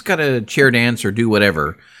I just gotta chair dance or do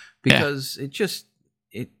whatever because it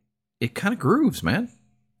kind of grooves, man.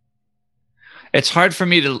 It's hard for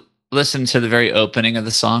me to listen to the very opening of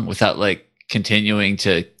the song without continuing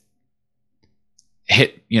to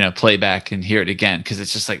hit play back and hear it again, because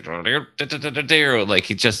it's just like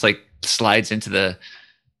it just slides into the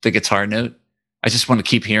guitar note. I just want to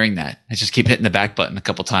keep hearing that. I just keep hitting the back button a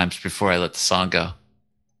couple times before I let the song go.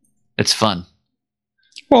 It's fun.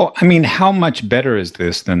 Well, I mean, how much better is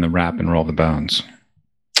this than the rap and Roll the Bones?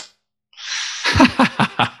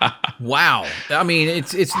 Wow. I mean,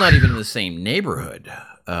 it's not even in the same neighborhood.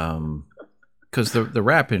 Because the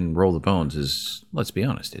rap in Roll the Bones is, let's be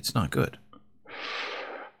honest, it's not good.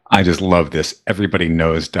 I just love this. Everybody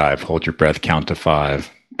knows dive, hold your breath, count to 5,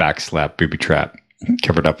 backslap, booby trap,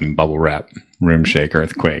 covered up in bubble wrap, room shake,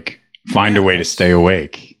 earthquake. Find a way to stay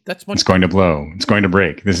awake. It's going to blow. It's going to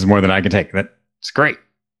break. This is more than I can take. It's great.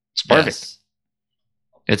 It's perfect. Yes.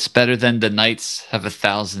 It's better than the Knights have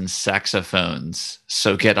 1,000 saxophones.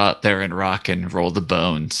 So get out there and rock and roll the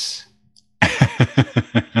bones.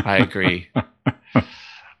 I agree. All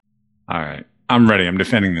right. I'm ready. I'm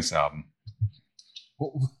defending this album.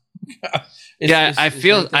 I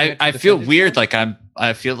feel weird.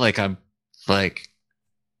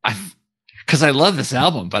 Because I love this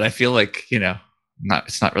album, but I feel like,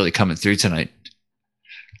 it's not really coming through tonight.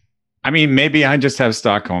 I mean, maybe I just have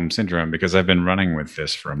Stockholm syndrome because I've been running with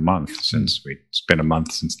this for a month it's been a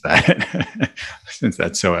month since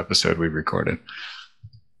that So episode we recorded.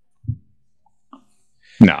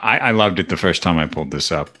 No, I loved it the first time I pulled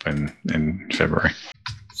this up in February.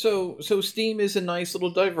 So Steam is a nice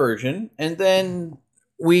little diversion, and then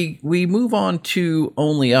we move on to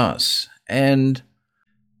Only Us, and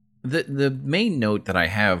the main note that I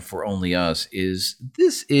have for Only Us is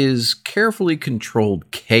this is carefully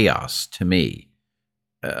controlled chaos to me.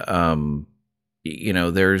 There's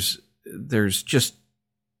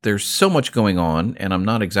so much going on, and I'm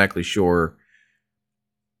not exactly sure.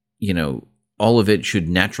 All of it should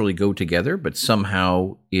naturally go together, but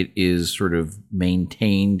somehow it is sort of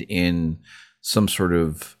maintained in some sort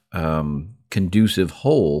of conducive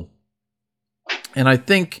whole. And I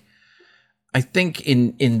think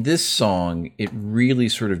in this song, it really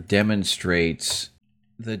sort of demonstrates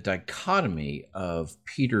the dichotomy of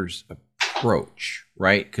Peter's approach,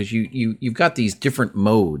 right? Because you've got these different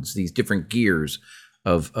modes, these different gears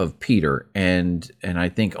of Peter, and I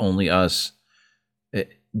think Only Us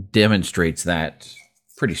demonstrates that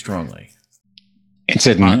pretty strongly. It's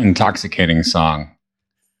an intoxicating song.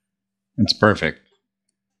 It's perfect.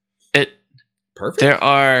 Perfect?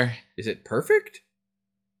 Is it perfect?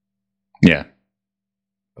 Yeah.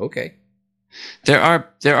 Okay. There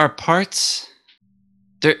are parts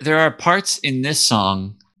in this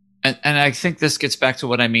song, and I think this gets back to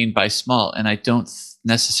what I mean by small, and I don't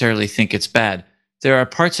necessarily think it's bad. There are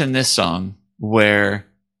parts in this song where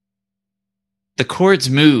the chords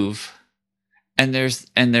move, and there's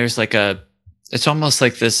it's almost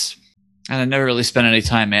like this, and I never really spent any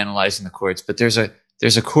time analyzing the chords, but there's a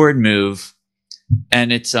chord move,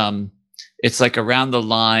 and it's like around the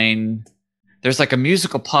line there's like a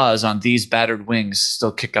musical pause on These Battered Wings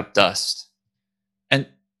Still Kick Up Dust.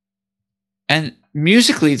 And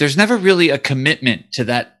musically, there's never really a commitment to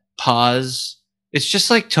that pause. It's just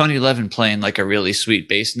like Tony Levin playing like a really sweet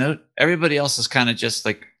bass note. Everybody else is kind of just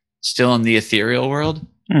like still in the ethereal world.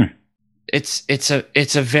 It's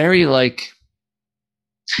a very like,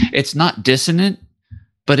 it's not dissonant,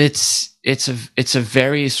 but it's a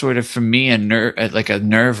very sort of, for me, like a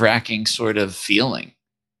nerve-wracking sort of feeling,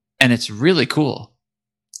 and it's really cool.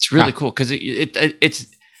 It's really cool because it's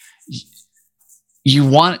you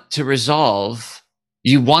want it to resolve.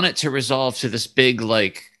 You want it to resolve to this big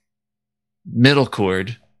like middle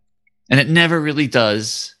chord, and it never really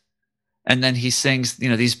does. And then he sings,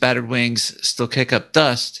 these battered wings still kick up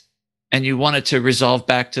dust, and you want it to resolve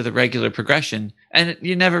back to the regular progression, and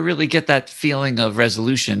you never really get that feeling of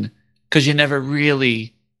resolution because you never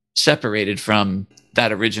really separated from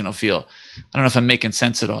that original feel. I don't know if I'm making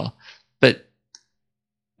sense at all, but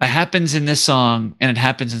it happens in this song and it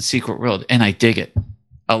happens in Secret World, and I dig it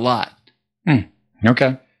a lot.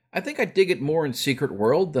 Okay. I think I dig it more in Secret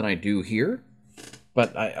World than I do here,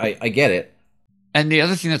 but I get it. And the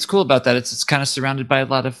other thing that's cool about that is it's kind of surrounded by a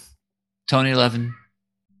lot of Tony Levin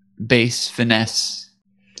bass finesse.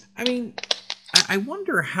 I mean, I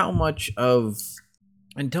wonder how much of,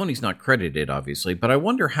 and Tony's not credited obviously, but I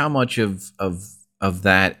wonder how much of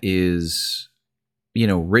that is,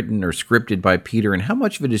 written or scripted by Peter, and how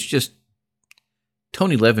much of it is just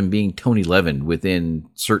Tony Levin being Tony Levin within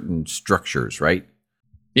certain structures, right?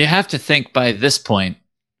 You have to think by this point,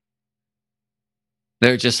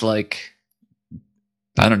 they're just like,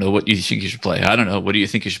 I don't know what you think you should play. I don't know. What do you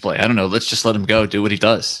think you should play? I don't know. Let's just let him go, do what he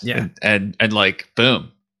does. Yeah. And like,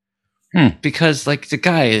 boom. Because like the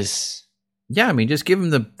guy is. Yeah. I mean, just give him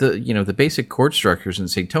the basic chord structures and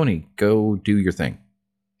say, Tony, go do your thing.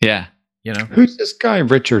 Yeah. Who's this guy,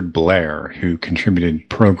 Richard Blair, who contributed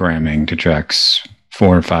programming to tracks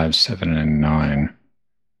 4, 5, 7, and 9?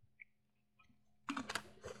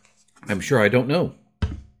 I'm sure I don't know.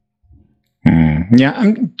 Yeah,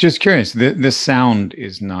 I'm just curious. This sound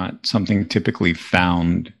is not something typically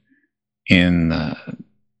found in the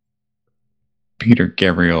Peter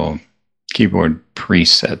Gabriel keyboard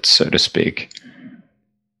presets, so to speak.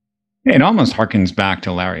 It almost harkens back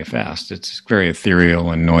to Larry Fast. It's very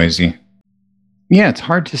ethereal and noisy. Yeah, it's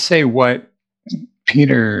hard to say what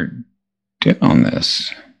Peter did on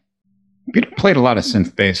this. Peter played a lot of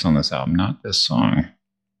synth bass on this album, not this song.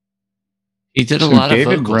 He did a lot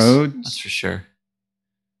David of vocals, Rhodes, that's for sure.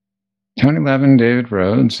 Tony Levin, David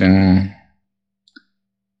Rhodes, and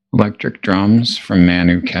electric drums from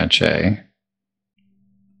Manu Katché.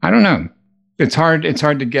 I don't know. It's hard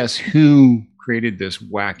to guess who created this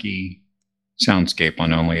wacky soundscape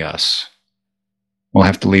on Only Us. We'll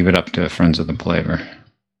have to leave it up to Friends of the Flavor.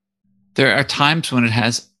 There are times when it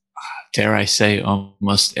has, dare I say,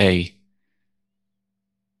 almost a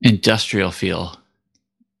industrial feel.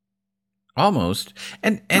 Almost.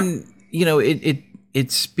 And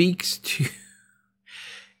it speaks to,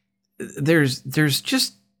 there's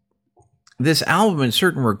just, this album in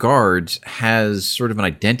certain regards has sort of an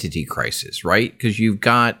identity crisis, right? Because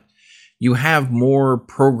you have more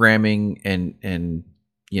programming and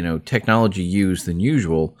technology used than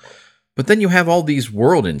usual, but then you have all these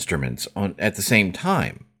world instruments on at the same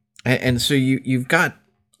time, and so you've got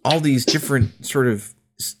all these different sort of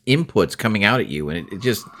inputs coming out at you, and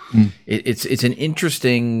it's an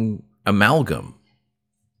interesting amalgam.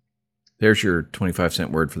 There's your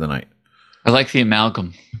 25-cent word for the night. I like the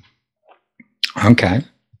amalgam. Okay,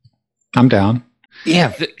 I'm down.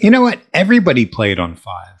 Yeah, you know what? Everybody played on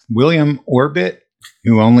 5. William Orbit,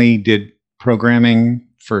 who only did programming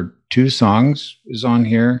for 2 songs, is on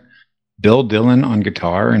here. Bill Dillon on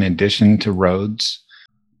guitar, in addition to Rhodes.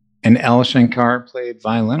 And L. Shankar played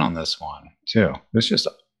violin on this one, too. There's just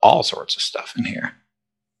all sorts of stuff in here.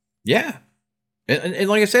 Yeah. And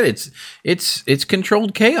like I said, it's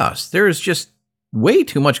controlled chaos. There is just way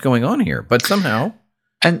too much going on here, but somehow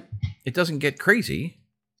and it doesn't get crazy.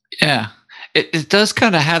 Yeah. It does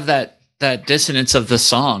kind of have that dissonance of the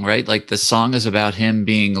song, right? Like the song is about him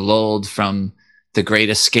being lulled from the great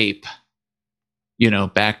escape,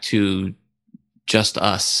 back to just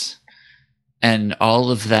us. And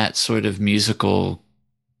all of that sort of musical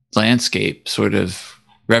landscape sort of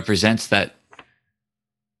represents that,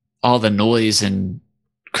 all the noise and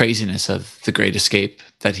craziness of the great escape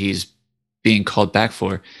that he's being called back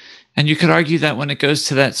for. And you could argue that when it goes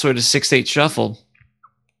to that sort of 6/8 shuffle,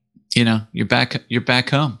 you're back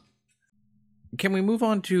home. Can we move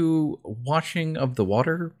on to Washing of the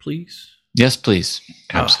Water, please? Yes, please.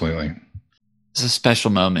 Absolutely. It's a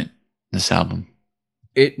special moment in this album.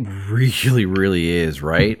 It really, really is,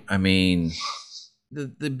 right? I mean,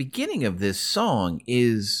 the beginning of this song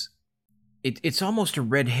is it's almost a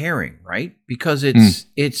red herring, right? Because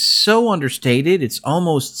it's so understated, it's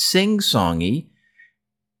almost sing-songy.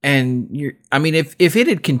 And I mean, if it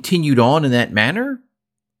had continued on in that manner,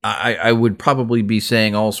 I would probably be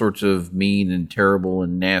saying all sorts of mean and terrible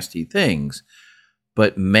and nasty things.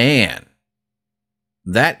 But man,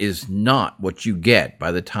 that is not what you get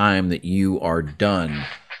by the time that you are done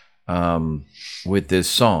with this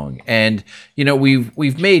song. And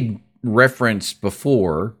we've made reference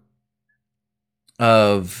before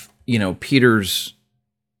of Peter's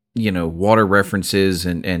water references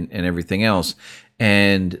and everything else,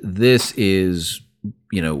 and this is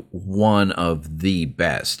one of the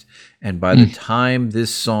best. And by the time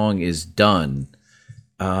this song is done,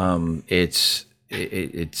 it's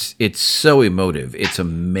so emotive. It's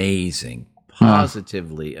amazing,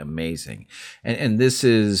 positively amazing. And this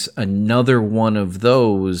is another one of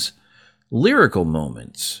those lyrical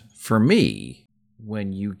moments for me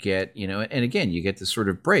when you get, and again, you get this sort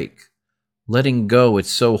of break. Letting go,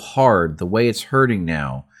 it's so hard, the way it's hurting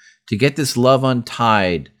now. To get this love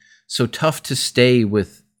untied, so tough to stay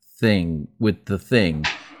with the thing.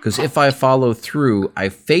 Because if I follow through, I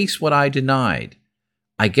face what I denied.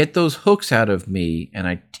 I get those hooks out of me, and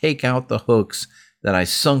I take out the hooks that I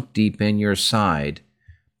sunk deep in your side.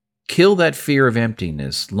 Kill that fear of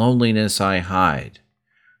emptiness, loneliness I hide.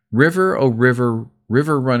 River, oh river,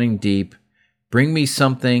 river running deep, bring me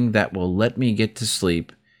something that will let me get to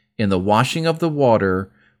sleep. In the washing of the water,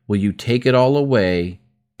 will you take it all away?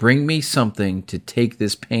 Bring me something to take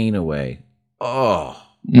this pain away. Oh,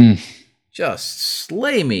 just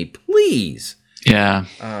slay me, please. Yeah.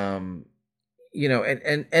 And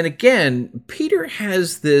again, Peter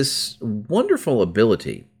has this wonderful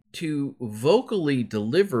ability to vocally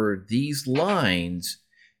deliver these lines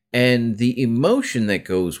and the emotion that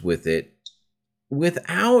goes with it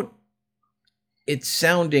without it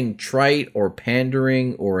sounding trite or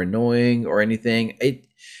pandering or annoying or anything.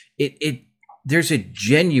 There's a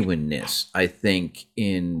genuineness, I think,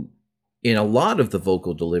 in a lot of the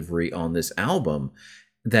vocal delivery on this album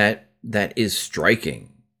that is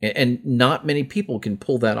striking, and not many people can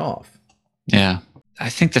pull that off. Yeah, I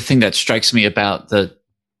think the thing that strikes me about the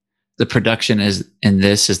production is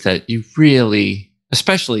that you really,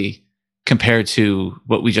 especially compared to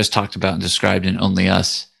what we just talked about and described in Only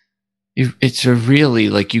Us, it's a really,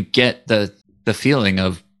 like, you get the feeling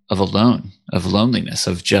of alone, of loneliness,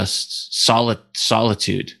 of just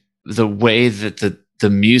solitude. The way that the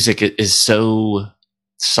music is so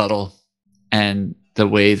subtle, and the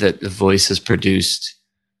way that the voice is produced,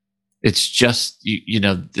 it's just,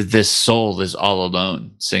 this soul is all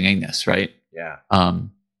alone singing this, right? Yeah.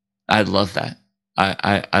 I love that.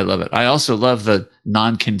 I love it. I also love the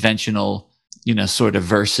non-conventional, sort of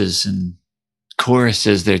verses and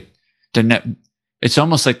choruses. It's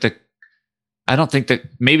almost like I don't think that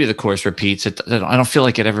maybe the chorus repeats. I don't feel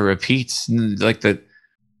like it ever repeats. Like the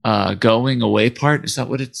going away part, is that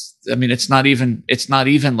what it's? I mean, it's not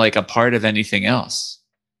even like a part of anything else.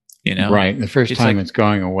 Right. The first time it's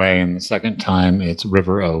going away, and the second time it's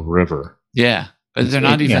river, oh river. Yeah, but they're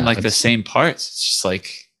not even the same parts. It's just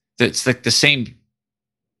like it's like the same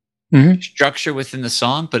structure within the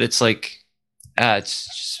song, but it's like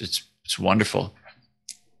it's wonderful.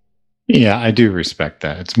 Yeah, I do respect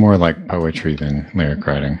that. It's more like poetry than lyric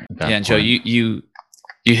writing. Yeah, and Joe, you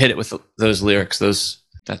hit it with those lyrics. That's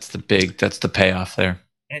the payoff there.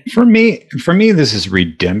 And for me, this is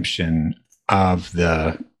redemption of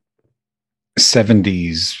the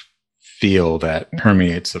 70s feel that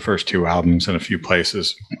permeates the first two albums in a few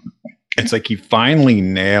places. It's like he finally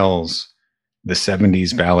nails the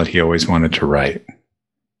 70s ballad he always wanted to write.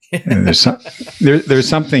 And there's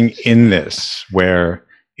something in this where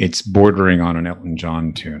it's bordering on an Elton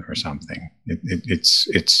John tune or something.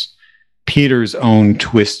 It's Peter's own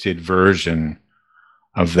twisted version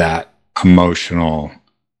of that emotional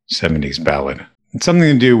 70s ballad. It's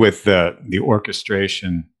something to do with the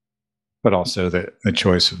orchestration, but also the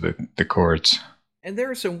choice of the chords. And there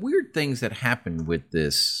are some weird things that happen with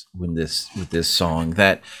this song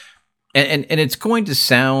that, and it's going to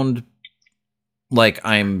sound like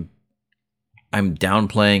I'm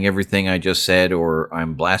downplaying everything I just said, or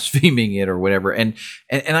I'm blaspheming it, or whatever. And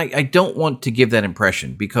I don't want to give that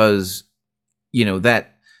impression, because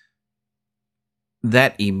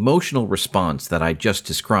that emotional response that I just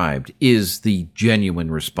described is the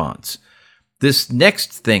genuine response. This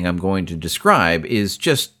next thing I'm going to describe is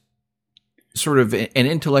just sort of an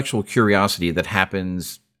intellectual curiosity that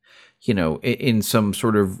happens, in some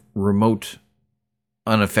sort of remote,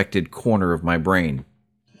 unaffected corner of my brain.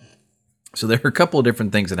 So there are a couple of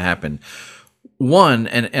different things that happen. One,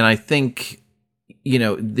 and I think,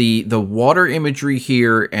 the water imagery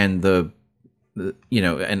here and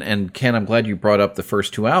and Ken, I'm glad you brought up the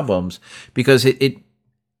first two albums, because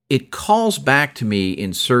it calls back to me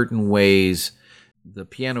in certain ways the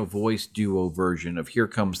piano voice duo version of Here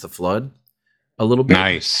Comes the Flood a little bit.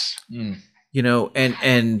 Nice.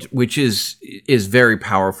 And which is very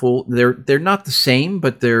powerful. They're not the same,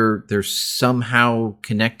 but they're somehow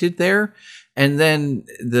connected there. And then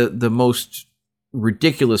the most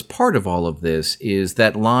ridiculous part of all of this is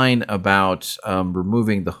that line about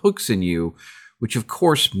removing the hooks in you, which of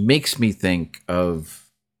course makes me think of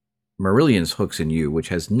Marillion's Hooks in You, which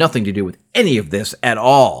has nothing to do with any of this at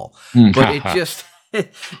all. But it just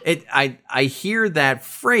I hear that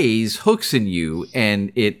phrase "hooks in you,"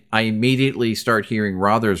 and I immediately start hearing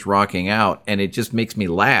Rothers rocking out, and it just makes me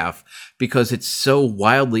laugh because it's so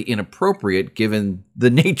wildly inappropriate given the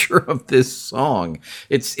nature of this song.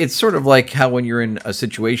 It's sort of like how when you're in a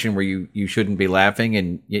situation where you shouldn't be laughing,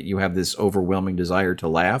 and yet you have this overwhelming desire to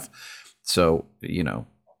laugh. So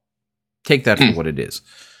take that for what it is.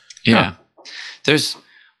 Yeah. There's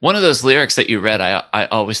one of those lyrics that you read, I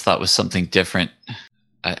always thought was something different.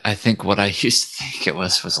 I think what I used to think it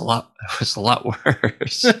was a lot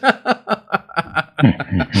worse.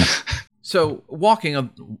 So washing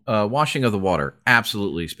of the water,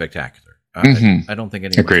 absolutely spectacular. I don't think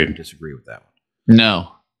anyone would disagree with that one.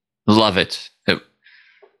 No, love it.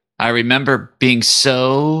 I remember being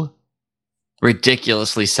so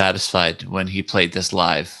ridiculously satisfied when he played this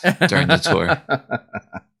live during the tour.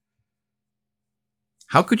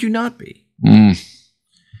 How could you not be? And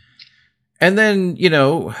then,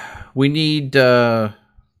 we need, I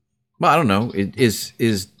don't know,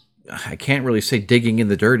 I can't really say Digging in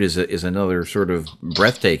the Dirt is another sort of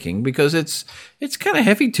breathtaking, because it's kind of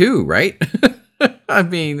heavy too, right? I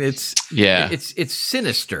mean, it's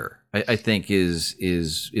sinister, I think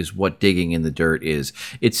is what Digging in the Dirt is.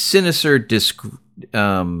 It's sinister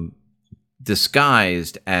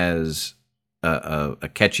disguised as a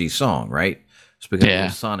catchy song, right? So we got a little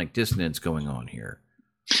sonic dissonance going on here.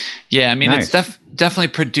 Yeah, I mean, nice. It's definitely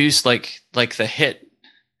produced like the hit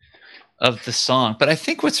of the song. But I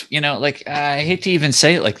think what's, I hate to even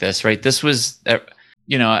say it like this, right? This was,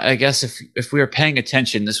 I guess if we were paying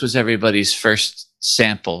attention, this was everybody's first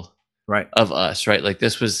sample of us, right? Like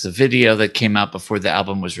this was the video that came out before the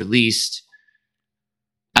album was released.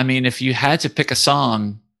 I mean, if you had to pick a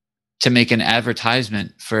song to make an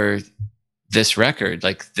advertisement for this record,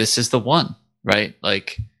 like this is the one, right?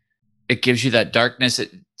 Like it gives you that darkness.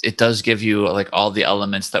 It does give you like all the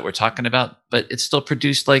elements that we're talking about, but it's still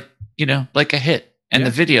produced like a hit. And the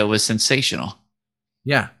video was sensational.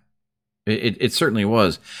 Yeah, it certainly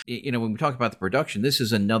was. When we talk about the production, this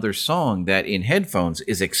is another song that in headphones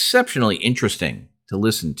is exceptionally interesting to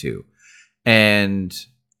listen to. And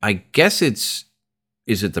I guess is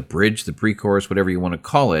it the bridge, the pre-chorus, whatever you want to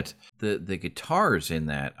call it? The guitars in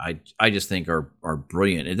that I just think are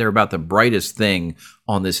brilliant. They're about the brightest thing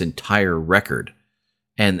on this entire record.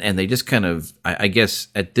 And they just kind of, I guess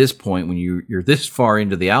at this point when you're this far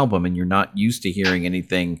into the album and you're not used to hearing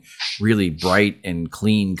anything really bright and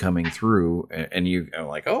clean coming through, and you are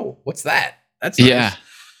like, oh, what's that? That's nice.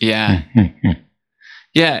 Yeah.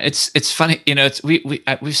 Yeah, it's funny.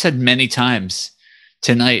 We've said many times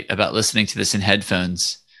tonight about listening to this in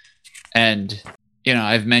headphones, and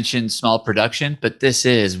I've mentioned small production, but this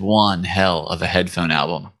is one hell of a headphone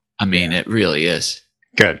album. I mean, it really is.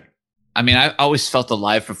 Good. I mean, I always felt the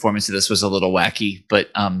live performance of this was a little wacky, but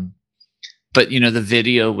the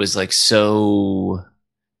video was like so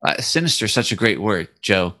sinister, such a great word,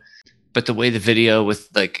 Joe. But the way the video with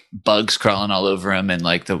like bugs crawling all over him and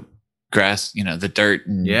like the grass, the dirt,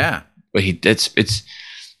 and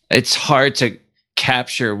it's hard to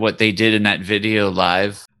capture what they did in that video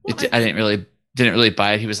live. I didn't really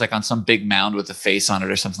buy it. He was like on some big mound with a face on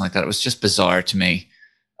it or something like that. It was just bizarre to me.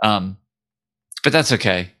 But that's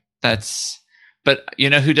okay. But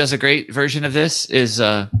who does a great version of this is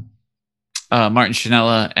Martin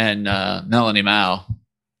Shannella and Melanie Mao.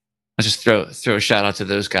 I'll just throw a shout out to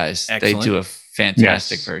those guys. Excellent. They do a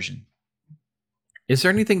fantastic version. Is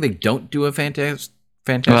there anything they don't do a fantastic?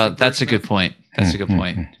 Well, that's a good point. That's a good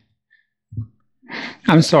point.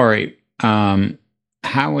 I'm sorry.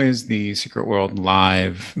 How is the Secret World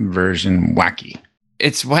live version wacky?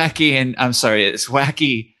 It's wacky, and I'm sorry, it's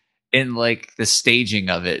wacky in like the staging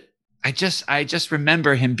of it. I just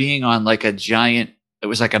remember him being on like a giant. It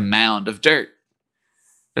was like a mound of dirt,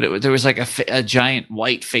 but there was like a giant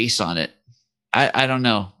white face on it. I don't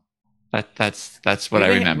know. That's what I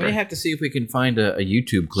remember. We may have to see if we can find a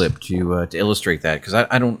YouTube clip to illustrate that, because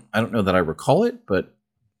I don't know that I recall it, but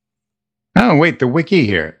Oh, wait, the wiki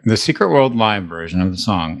here. The Secret World Live version of the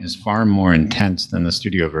song is far more intense than the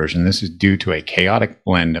studio version. This is due to a chaotic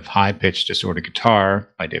blend of high-pitched distorted guitar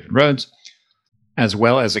by David Rhodes, as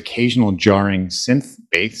well as occasional jarring synth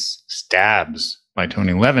bass stabs by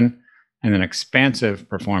Tony Levin, and an expansive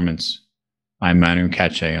performance by Manu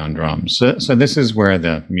Katché on drums. So this is where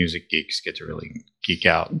the music geeks get to really geek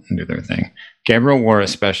out and do their thing. Gabriel wore a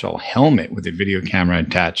special helmet with a video camera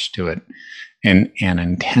attached to it in an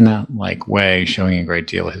antenna-like way, showing a great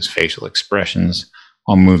deal of his facial expressions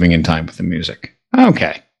while moving in time with the music.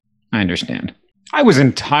 Okay, I understand. I was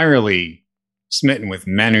entirely smitten with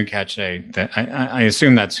Manu Katché. I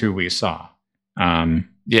assume that's who we saw.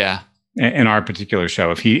 Yeah. In our particular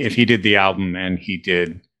show. If he did the album and he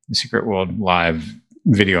did the Secret World Live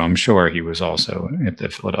video, I'm sure he was also at the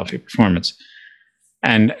Philadelphia performance.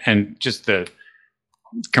 And just the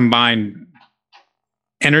combined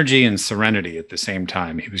energy and serenity at the same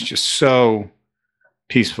time. He was just so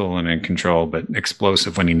peaceful and in control, but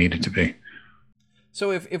explosive when he needed to be.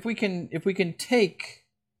 So if we can take,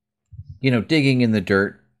 digging in the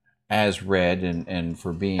dirt as read and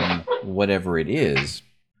for being whatever it is,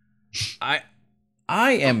 I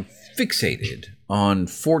am fixated on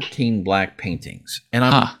 14 Black Paintings, and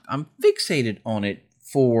I'm fixated on it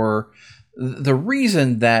for the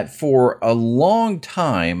reason that for a long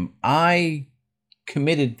time I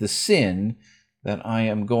committed the sin that I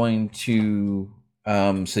am going to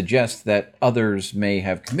suggest that others may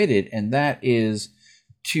have committed, and that is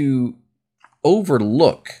to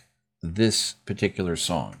overlook this particular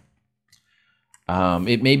song.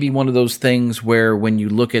 It may be one of those things where when you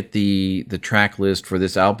look at the track list for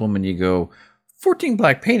this album and you go, 14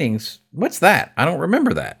 Black Paintings, what's that? I don't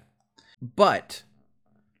remember that. But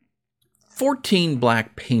 14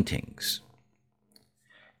 Black Paintings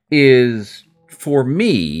is, for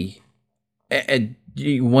me,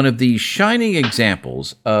 one of the shining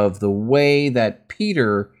examples of the way that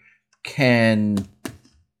Peter can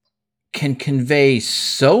convey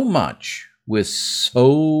so much with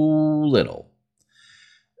so little.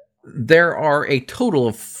 There are a total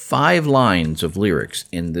of 5 lines of lyrics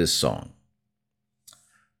in this song.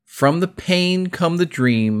 From the pain come the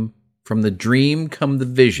dream, from the dream come the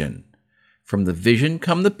vision, from the vision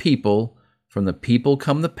come the people, from the people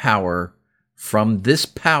come the power, from this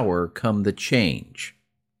power come the change.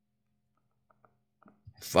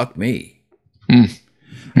 Fuck me.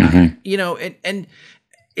 Mm-hmm. And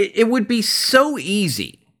it would be so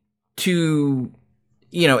easy to,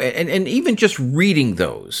 and even just reading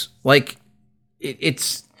those, like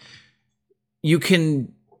it's, you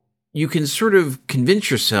can sort of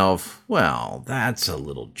convince yourself, well, that's a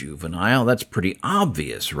little juvenile. That's pretty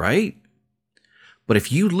obvious, right? But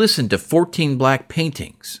if you listen to 14 Black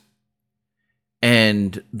Paintings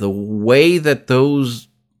and the way that those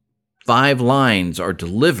 5 lines are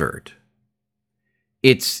delivered,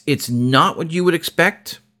 it's not what you would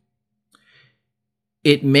expect.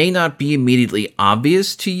 It may not be immediately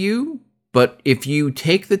obvious to you, but if you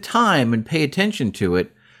take the time and pay attention to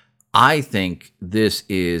it, I think this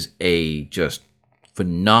is a just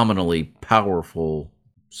phenomenally powerful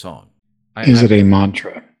song. Is it a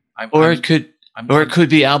mantra? It could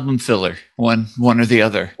be album filler, one or the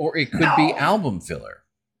other. Or it could be album filler,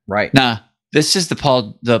 right? Nah, this is the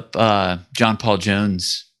John Paul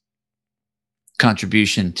Jones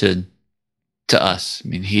contribution to us. I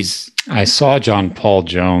mean, I saw John Paul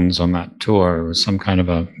Jones on that tour. It was some kind of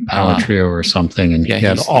a power trio or something, and he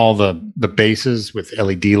had all the basses with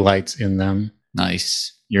LED lights in them.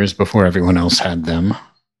 Nice. Years before everyone else had them.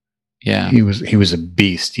 Yeah, he was a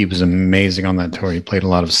beast. He was amazing on that tour. He played a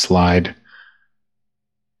lot of slide.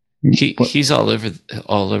 He's all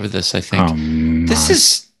over this, I think.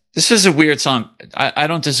 This is a weird song. I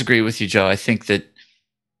don't disagree with you, Joe. I think that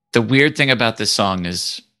the weird thing about this song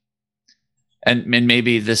is, and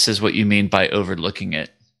maybe this is what you mean by overlooking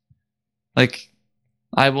it. Like,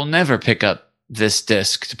 I will never pick up this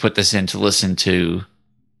disc to put this in to listen to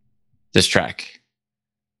this track.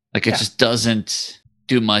 Like, it just doesn't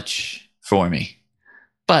do much for me.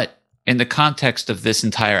 But in the context of this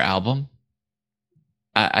entire album,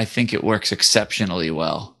 I think it works exceptionally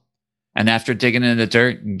well. And after digging in the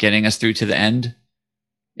dirt and getting us through to the end,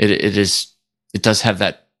 it does have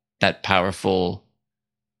that powerful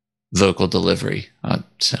vocal delivery. And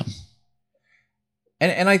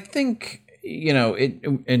I think,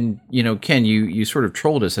 Ken, you sort of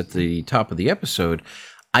trolled us at the top of the episode.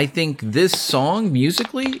 I think this song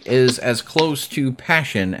musically is as close to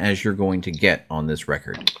Passion as you're going to get on this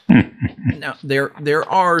record. Now, there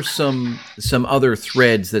are some other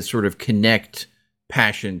threads that sort of connect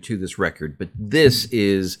Passion to this record, but this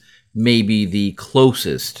is maybe the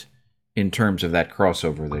closest in terms of that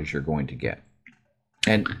crossover that you're going to get.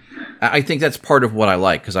 And I think that's part of what I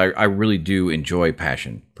like, because I really do enjoy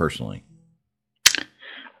Passion personally.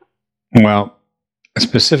 Well,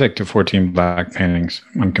 specific to 14 Black Paintings,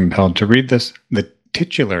 I'm compelled to read this. The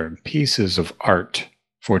titular pieces of art,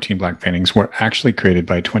 14 Black Paintings, were actually created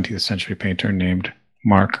by a 20th century painter named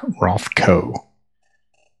Mark Rothko,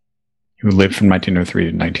 who lived from 1903 to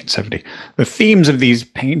 1970. The themes of these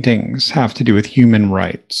paintings have to do with human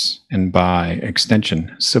rights and, by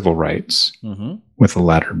extension, civil rights, with the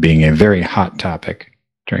latter being a very hot topic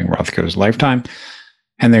during Rothko's lifetime.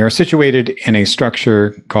 And they are situated in a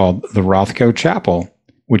structure called the Rothko Chapel,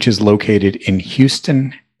 which is located in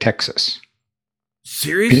Houston, Texas.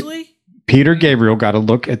 Seriously? Peter Gabriel got a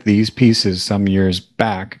look at these pieces some years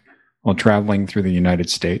back while traveling through the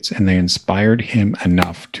United States, and they inspired him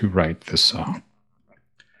enough to write this song.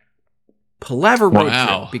 Palaver road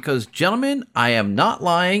trip, because, gentlemen, I am not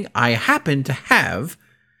lying. I happen to have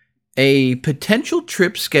a potential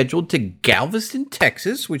trip scheduled to Galveston,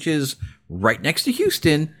 Texas, which is right next to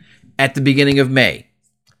Houston, at the beginning of May.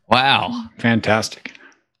 Wow. Fantastic.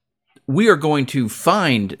 We are going to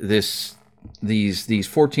find these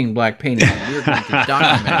 14 black paintings. We are going to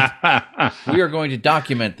document. We are going to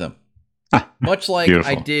document them, much like Beautiful.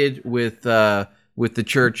 I did with the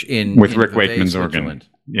church with in Rick Vevey, Wakeman's Switzerland. organ.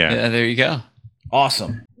 Yeah. Yeah, there you go.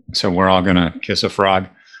 Awesome. So we're all going to kiss a frog.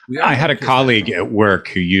 I had a colleague at work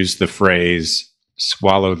who used the phrase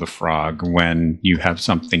swallow the frog when you have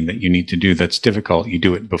something that you need to do that's difficult. You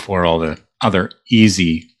do it before all the other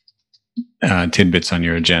easy tidbits on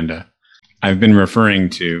your agenda. I've been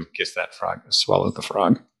referring to kiss that frog as swallow the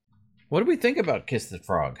frog. What do we think about Kiss the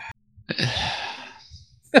Frog?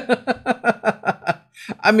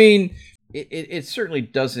 I mean, it certainly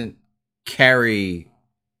doesn't carry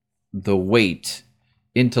the weight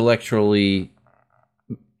intellectually,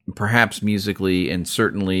 perhaps musically, and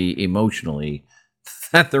certainly emotionally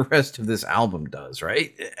that the rest of this album does,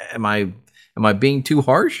 right? Am I being too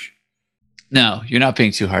harsh? No, you're not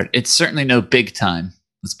being too hard. It's certainly no Big Time.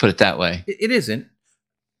 Let's put it that way. It isn't.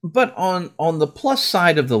 But on the plus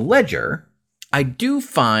side of the ledger, I do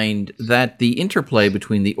find that the interplay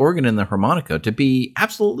between the organ and the harmonica to be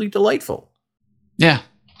absolutely delightful. Yeah,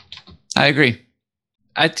 I agree.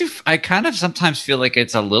 I kind of sometimes feel like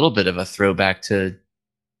it's a little bit of a throwback to,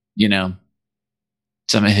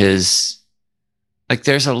 some of his, like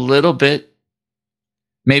there's a little bit,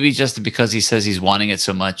 maybe just because he says he's wanting it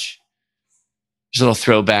so much. There's a little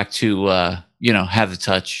throwback to, have the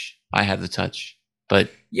touch. I have the touch.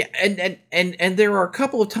 But yeah, and there are a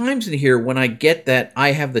couple of times in here when I get that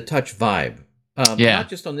I have the touch vibe. Not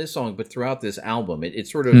just on this song, but throughout this album. It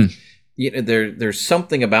sort of, there's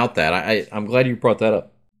something about that. I'm glad you brought that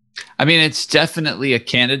up. I mean, it's definitely a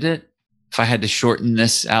candidate. If I had to shorten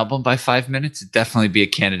this album by 5 minutes, it'd definitely be a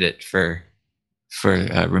candidate for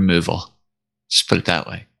removal. Just put it that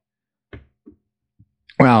way.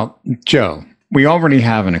 Well, Joe, we already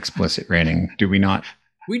have an explicit rating, do we not?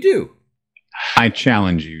 We do. I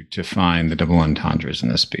challenge you to find the double entendres in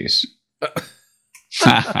this piece. All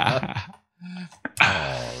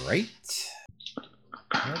right.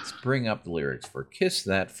 Let's bring up the lyrics for Kiss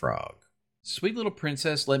That Frog. Sweet little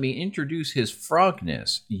princess, let me introduce his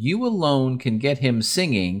frogness. You alone can get him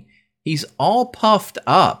singing. He's all puffed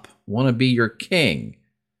up. Wanna be your king.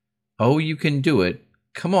 Oh, you can do it.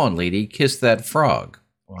 Come on, lady, kiss that frog.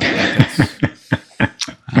 Well,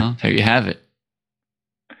 well, there you have it.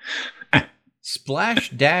 Splash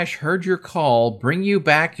Dash heard your call. Bring you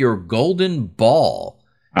back your golden ball.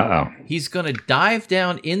 Uh-oh. He's going to dive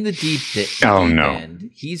down in the deep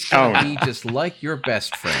end. He's going to be just like your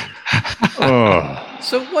best friend. Oh.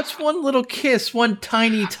 So what's one little kiss, one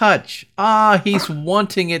tiny touch? Ah, he's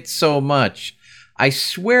wanting it so much. I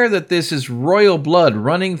swear that this is royal blood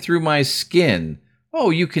running through my skin. Oh,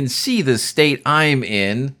 you can see the state I'm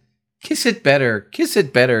in. Kiss it better, kiss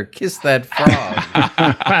that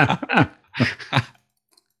frog.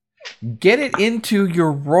 Get it into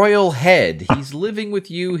your royal head. He's living with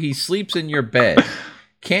you. He sleeps in your bed.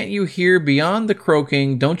 Can't you hear beyond the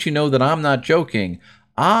croaking? Don't you know that I'm not joking?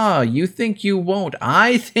 Ah, you think you won't.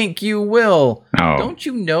 I think you will. Oh. Don't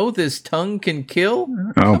you know this tongue can kill?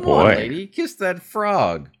 Oh, Come boy. on, lady. Kiss that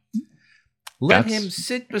frog. Let him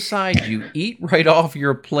sit beside you. Eat right off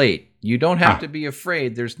your plate. You don't have to be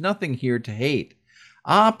afraid. There's nothing here to hate.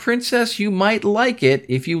 Ah, princess, you might like it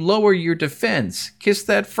if you lower your defense. Kiss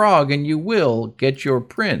that frog and you will get your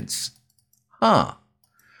prince. Huh.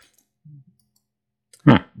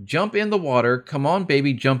 Jump in the water. Come on,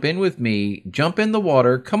 baby, jump in with me. Jump in the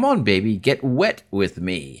water. Come on, baby, get wet with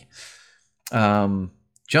me. Jump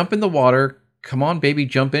in the water. Come on, baby,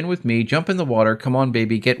 jump in with me. Jump in the water. Come on,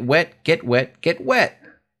 baby, get wet, get wet, get wet.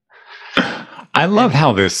 I love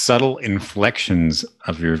how the subtle inflections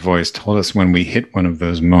of your voice told us when we hit one of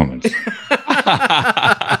those moments.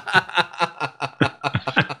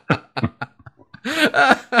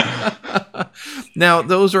 Now,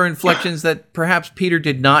 those are inflections that perhaps Peter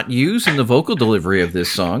did not use in the vocal delivery of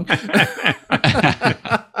this song.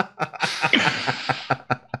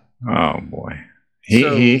 Oh boy,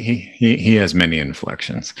 he has many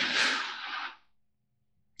inflections.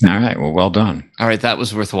 All right, well, well done. All right, that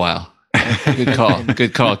was worthwhile.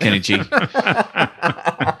 Good call, Kenny G.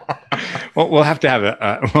 Well, we'll have to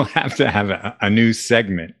have a new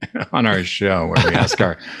segment on our show where we ask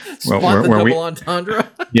our double entendre.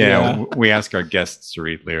 We ask our guests to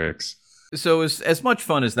read lyrics. So as much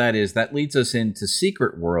fun as that is, that leads us into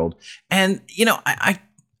Secret World, and I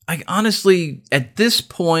honestly at this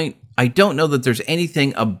point I don't know that there's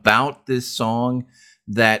anything about this song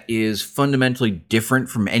that is fundamentally different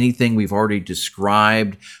from anything we've already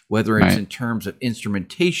described, whether it's in terms of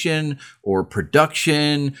instrumentation or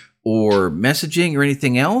production or messaging or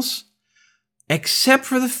anything else, except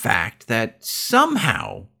for the fact that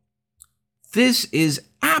somehow this is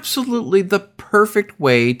absolutely the perfect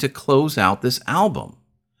way to close out this album.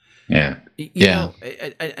 Yeah. You know,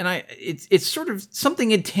 and it's sort of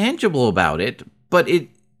something intangible about it, but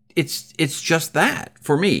it's just that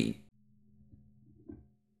for me.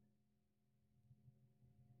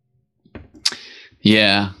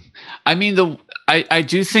 Yeah. I mean, I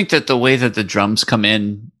do think that the way that the drums come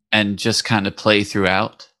in and just kind of play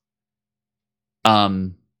throughout,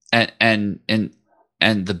 and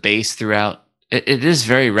the bass throughout, it is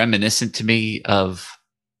very reminiscent to me of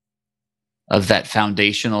that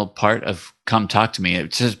foundational part of Come Talk to Me.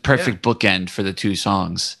 It's a perfect bookend for the two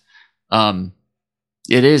songs. It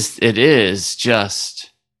is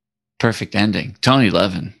just perfect ending. Tony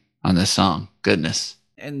Levin on this song. Goodness.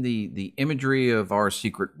 And the imagery of Our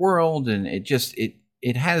Secret World, and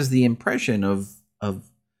it has the impression of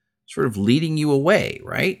sort of leading you away,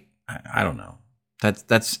 right? I don't know.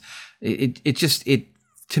 That's it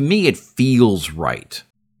to me it feels right.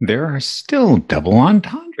 There are still double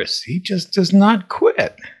entendres. He just does not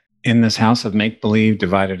quit. In this house of make-believe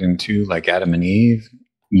divided in two like Adam and Eve,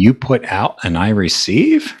 you put out and I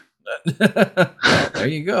receive? There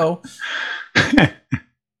you go.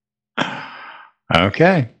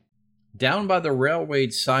 Okay. Down by the railway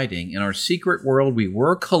siding, in our secret world, we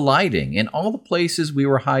were colliding. In all the places we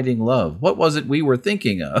were hiding love. What was it we were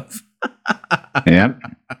thinking of? Yep,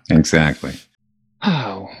 exactly.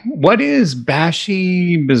 Oh, what is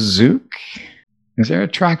Bashi Bazook? Is there a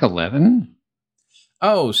track 11?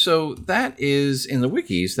 Oh, so that is, in the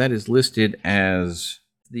wikis, that is listed as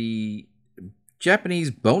the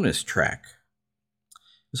Japanese bonus track.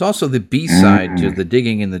 It's also the B-side to the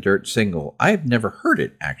Digging in the Dirt single. I've never heard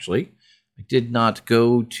it, actually. I did not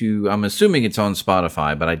go to... I'm assuming it's on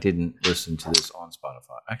Spotify, but I didn't listen to this on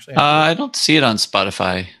Spotify. Actually, I don't see it on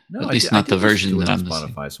Spotify. No, at least not the version that I'm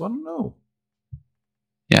listening. Spotify, so I don't know.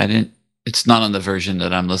 Yeah, I didn't. It's not on the version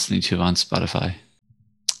that I'm listening to on Spotify.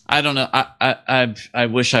 I don't know. I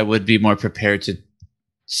wish I would be more prepared to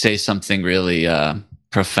say something really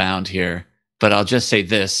profound here, but I'll just say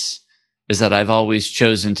this. Is that I've always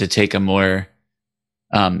chosen to take a more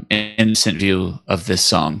innocent view of this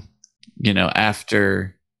song. You know,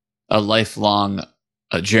 after a lifelong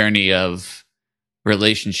journey of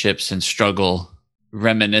relationships and struggle,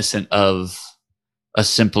 reminiscent of a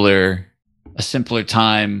simpler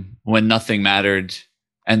time when nothing mattered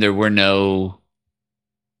and there were no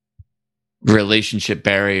relationship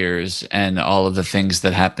barriers and all of the things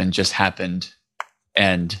that happened just happened.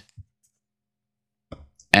 And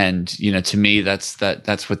you know, to me, that's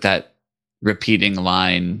what that repeating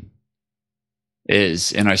line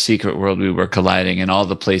is. In our secret world, we were colliding. In all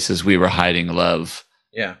the places we were hiding love.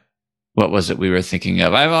 Yeah. What was it we were thinking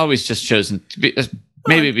of? I've always just chosen to be,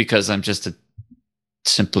 maybe because I'm just a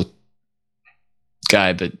simple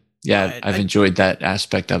guy, but yeah, I've enjoyed that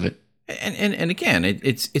aspect of it. And again,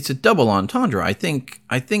 it's a double entendre. I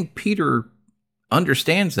think Peter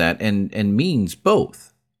understands that and means both.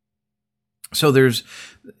 So there's,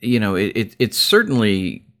 you know, it's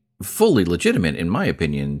certainly fully legitimate, in my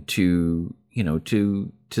opinion, to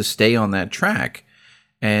stay on that track.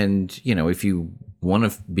 And, you know, if you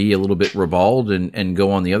want to be a little bit ribald and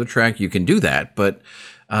go on the other track, you can do that. But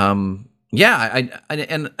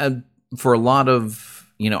for a lot of,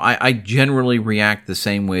 I generally react the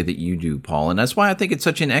same way that you do, Paul. And that's why I think it's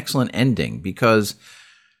such an excellent ending, because,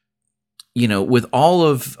 with all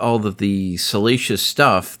of the salacious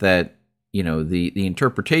stuff that, the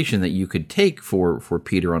interpretation that you could take for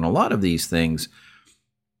Peter on a lot of these things,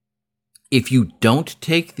 if you don't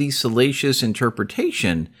take the salacious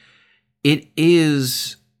interpretation, it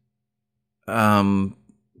is, a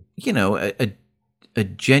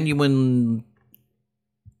genuine,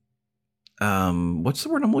 what's the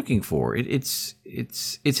word I'm looking for? It's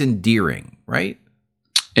endearing, right?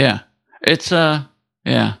 Yeah. It's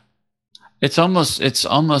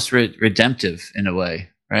almost redemptive in a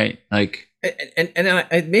way, right? Like,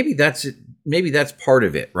 and maybe that's part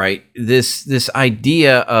of it, right? This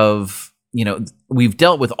idea of, we've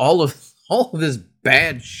dealt with all of this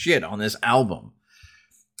bad shit on this album,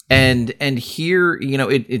 and here,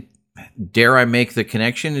 it dare I make the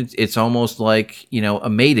connection? It's almost like, a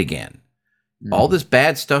Made Again. All this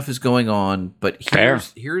bad stuff is going on, but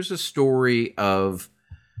here's a story of,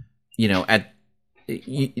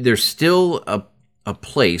 there's still a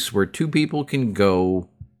place where two people can go,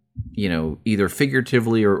 either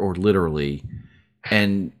figuratively or literally,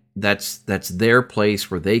 and that's their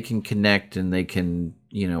place where they can connect and they can,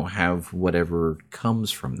 have whatever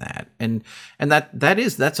comes from that. And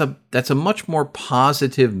that's a much more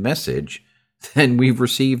positive message than we've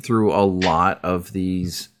received through a lot of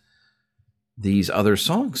these other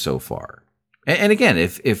songs so far. And again,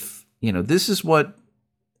 if this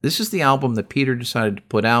is the album that Peter decided to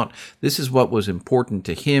put out, this is what was important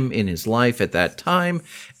to him in his life at that time,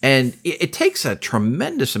 and it takes a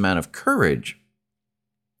tremendous amount of courage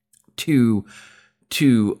to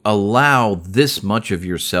allow this much of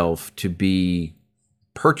yourself to be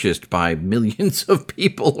purchased by millions of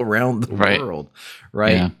people around the world,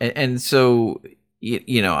 right? Yeah. And so,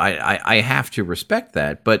 I have to respect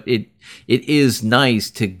that, but it is nice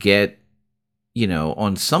to get,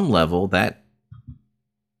 on some level, that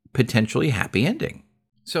potentially happy ending.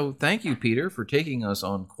 So thank you, Peter, for taking us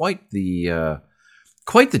on quite the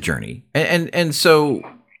journey. And so,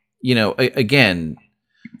 again,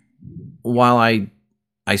 while I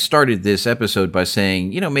started this episode by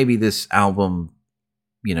saying, maybe this album,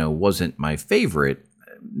 wasn't my favorite,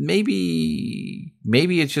 maybe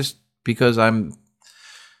it's just because I'm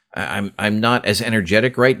not as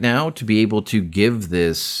energetic right now to be able to give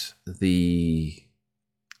this the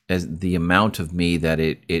amount of me that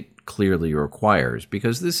it clearly requires,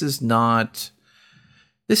 because this isn't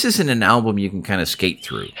an album you can kind of skate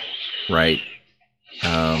through, right?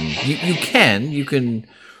 You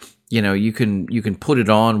can put it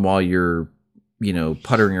on while you're,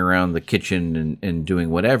 puttering around the kitchen and doing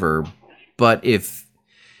whatever. But if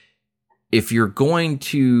you're going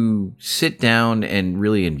to sit down and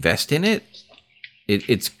really invest in it,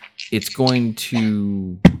 it's going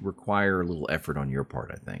to require a little effort on your part,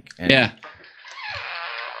 I think. And yeah.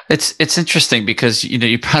 It's interesting because,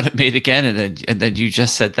 you brought up Made Again, and then you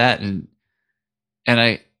just said that, and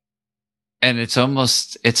it's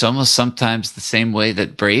almost sometimes the same way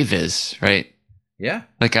that Brave is, right? Yeah.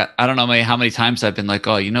 Like, I don't know how many times I've been like,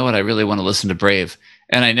 oh, you know what? I really want to listen to Brave.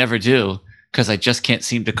 And I never do, because I just can't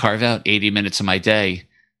seem to carve out 80 minutes of my day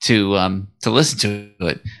to listen to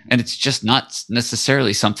it. And it's just not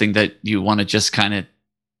necessarily something that you want to just kind of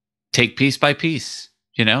take piece by piece,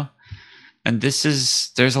 And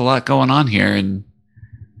there's a lot going on here. And,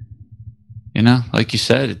 like you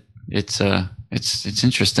said, it's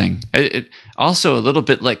interesting. It also a little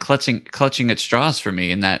bit like clutching at straws for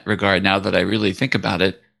me in that regard. Now that I really think about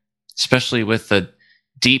it, especially with the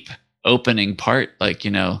deep opening part, like,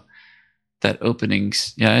 that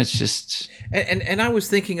openings. Yeah, it's just. And I was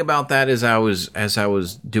thinking about that as I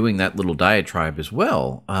was doing that little diatribe as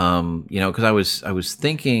well. Because I was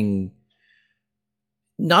thinking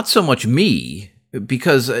not so much me,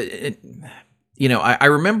 because I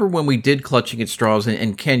remember when we did Clutching at Straws,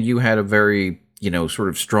 and Ken, you had a very, sort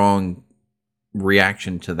of strong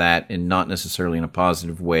reaction to that, and not necessarily in a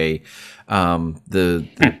positive way. The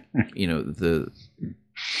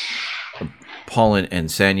Paul and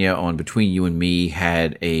Sanya on Between You and Me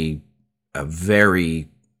had a very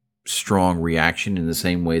strong reaction in the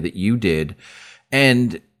same way that you did.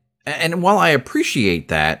 And while I appreciate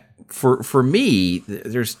that, for me,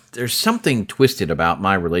 there's something twisted about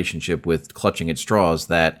my relationship with Clutching at Straws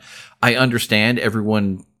that I understand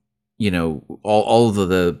everyone, all of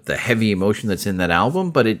the heavy emotion that's in that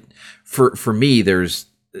album, but for me, there's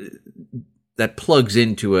that plugs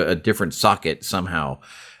into a different socket somehow.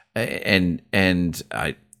 And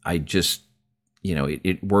I just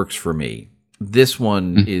it works for me. This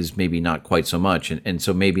one is maybe not quite so much, and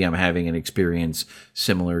so maybe I'm having an experience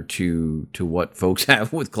similar to what folks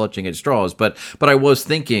have with Clutching at Straws. But I was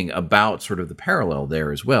thinking about sort of the parallel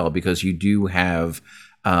there as well, because you do have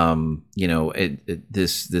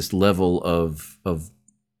this level of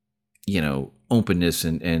openness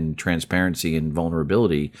and transparency and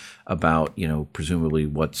vulnerability about presumably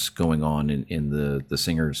what's going on in the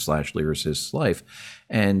singer / lyricist's life,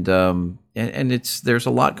 and there's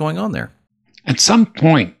a lot going on there. At some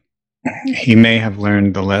point, he may have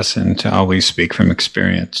learned the lesson to always speak from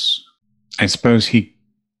experience. I suppose he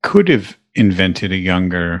could have invented a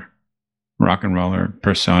younger rock and roller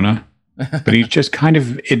persona, but he just kind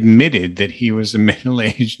of admitted that he was a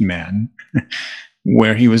middle-aged man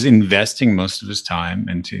where he was investing most of his time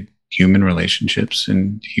into human relationships,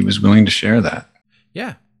 and he was willing to share that.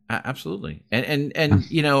 Yeah, absolutely. And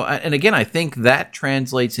again, I think that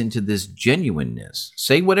translates into this genuineness.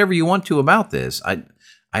 Say whatever you want to about this.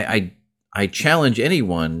 I challenge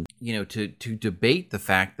anyone, to debate the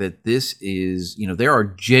fact that this is, there are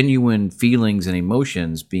genuine feelings and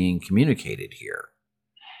emotions being communicated here.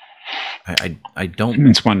 I don't.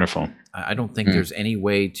 It's wonderful. I don't think there's any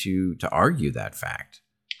way to argue that fact.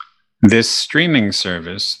 This streaming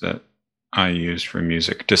service that I use for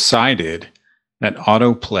music decided that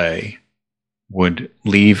autoplay would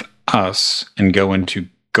leave us and go into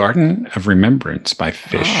Garden of Remembrance by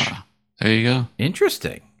Fish. Ah, there you go.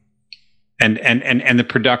 Interesting. And the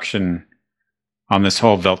production on this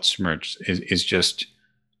whole Weltschmerz is just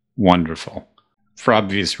wonderful. For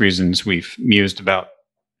obvious reasons, we've mused about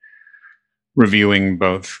reviewing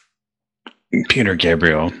both Peter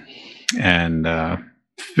Gabriel and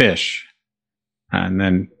Fish, and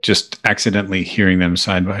then just accidentally hearing them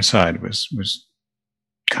side by side was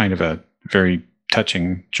kind of a very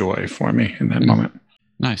touching joy for me in that moment.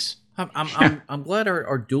 Nice. I'm glad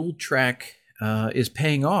our dual track is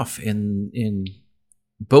paying off in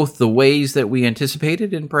both the ways that we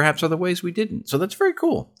anticipated and perhaps other ways we didn't. So that's very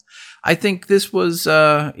cool. I think this was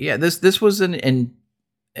this was an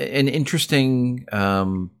interesting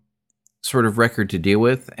sort of record to deal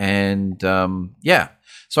with, and so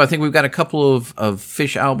I think we've got a couple of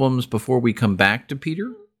Fish albums before we come back to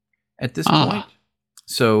Peter at this point.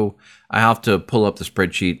 So I have to pull up the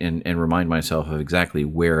spreadsheet and remind myself of exactly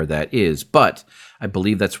where that is, but I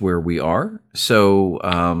believe that's where we are. So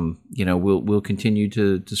we'll continue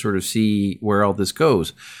to sort of see where all this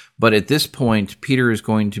goes. But at this point, Peter is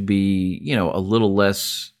going to be a little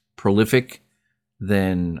less prolific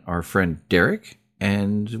than our friend Derek,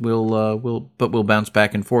 and we'll bounce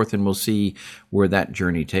back and forth, and we'll see where that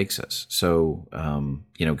journey takes us. So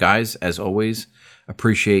guys, as always,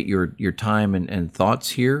 appreciate your time and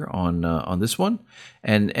thoughts here on this one,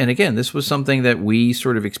 and again, this was something that we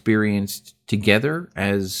sort of experienced together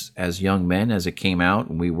as young men as it came out,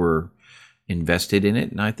 and we were invested in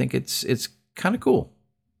it, and I think it's kind of cool.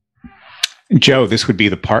 Joe, this would be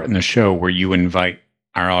the part in the show where you invite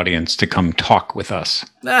our audience to come talk with us.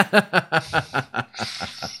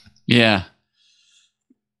 Yeah.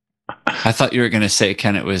 I thought you were going to say,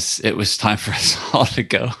 Ken, it was time for us all to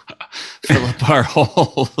go fill up our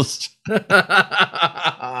holes.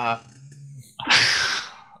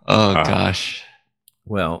 Oh, gosh.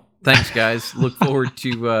 Well, thanks, guys. Look forward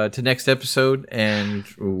to next episode and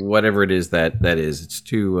whatever it is that is. It's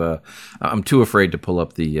too. I'm too afraid to pull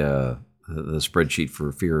up the spreadsheet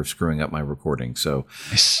for fear of screwing up my recording. So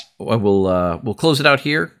we'll close it out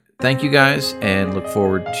here. Thank you, guys, and look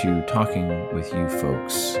forward to talking with you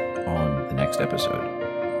folks on the next episode.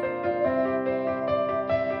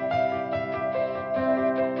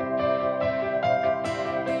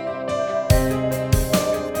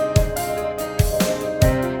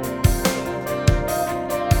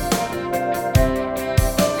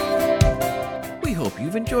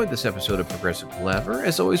 You've enjoyed this episode of Progressive Palaver.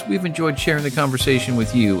 As always, we've enjoyed sharing the conversation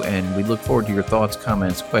with you, and we look forward to your thoughts,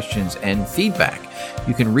 comments, questions, and feedback.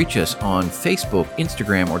 You can reach us on Facebook,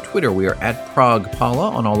 Instagram, or Twitter. We are at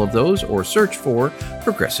ProgPala on all of those, or search for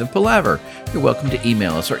Progressive Palaver. You're welcome to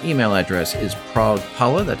email us. Our email address is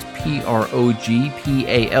progpala, that's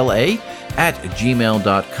PROGPALA,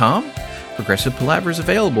 @gmail.com. Progressive Palaver is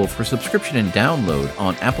available for subscription and download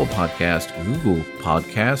on Apple Podcast, Google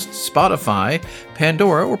Podcasts, Spotify,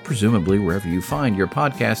 Pandora, or presumably wherever you find your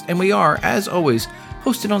podcast. And we are, as always,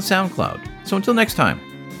 hosted on SoundCloud. So until next time,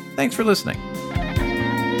 thanks for listening.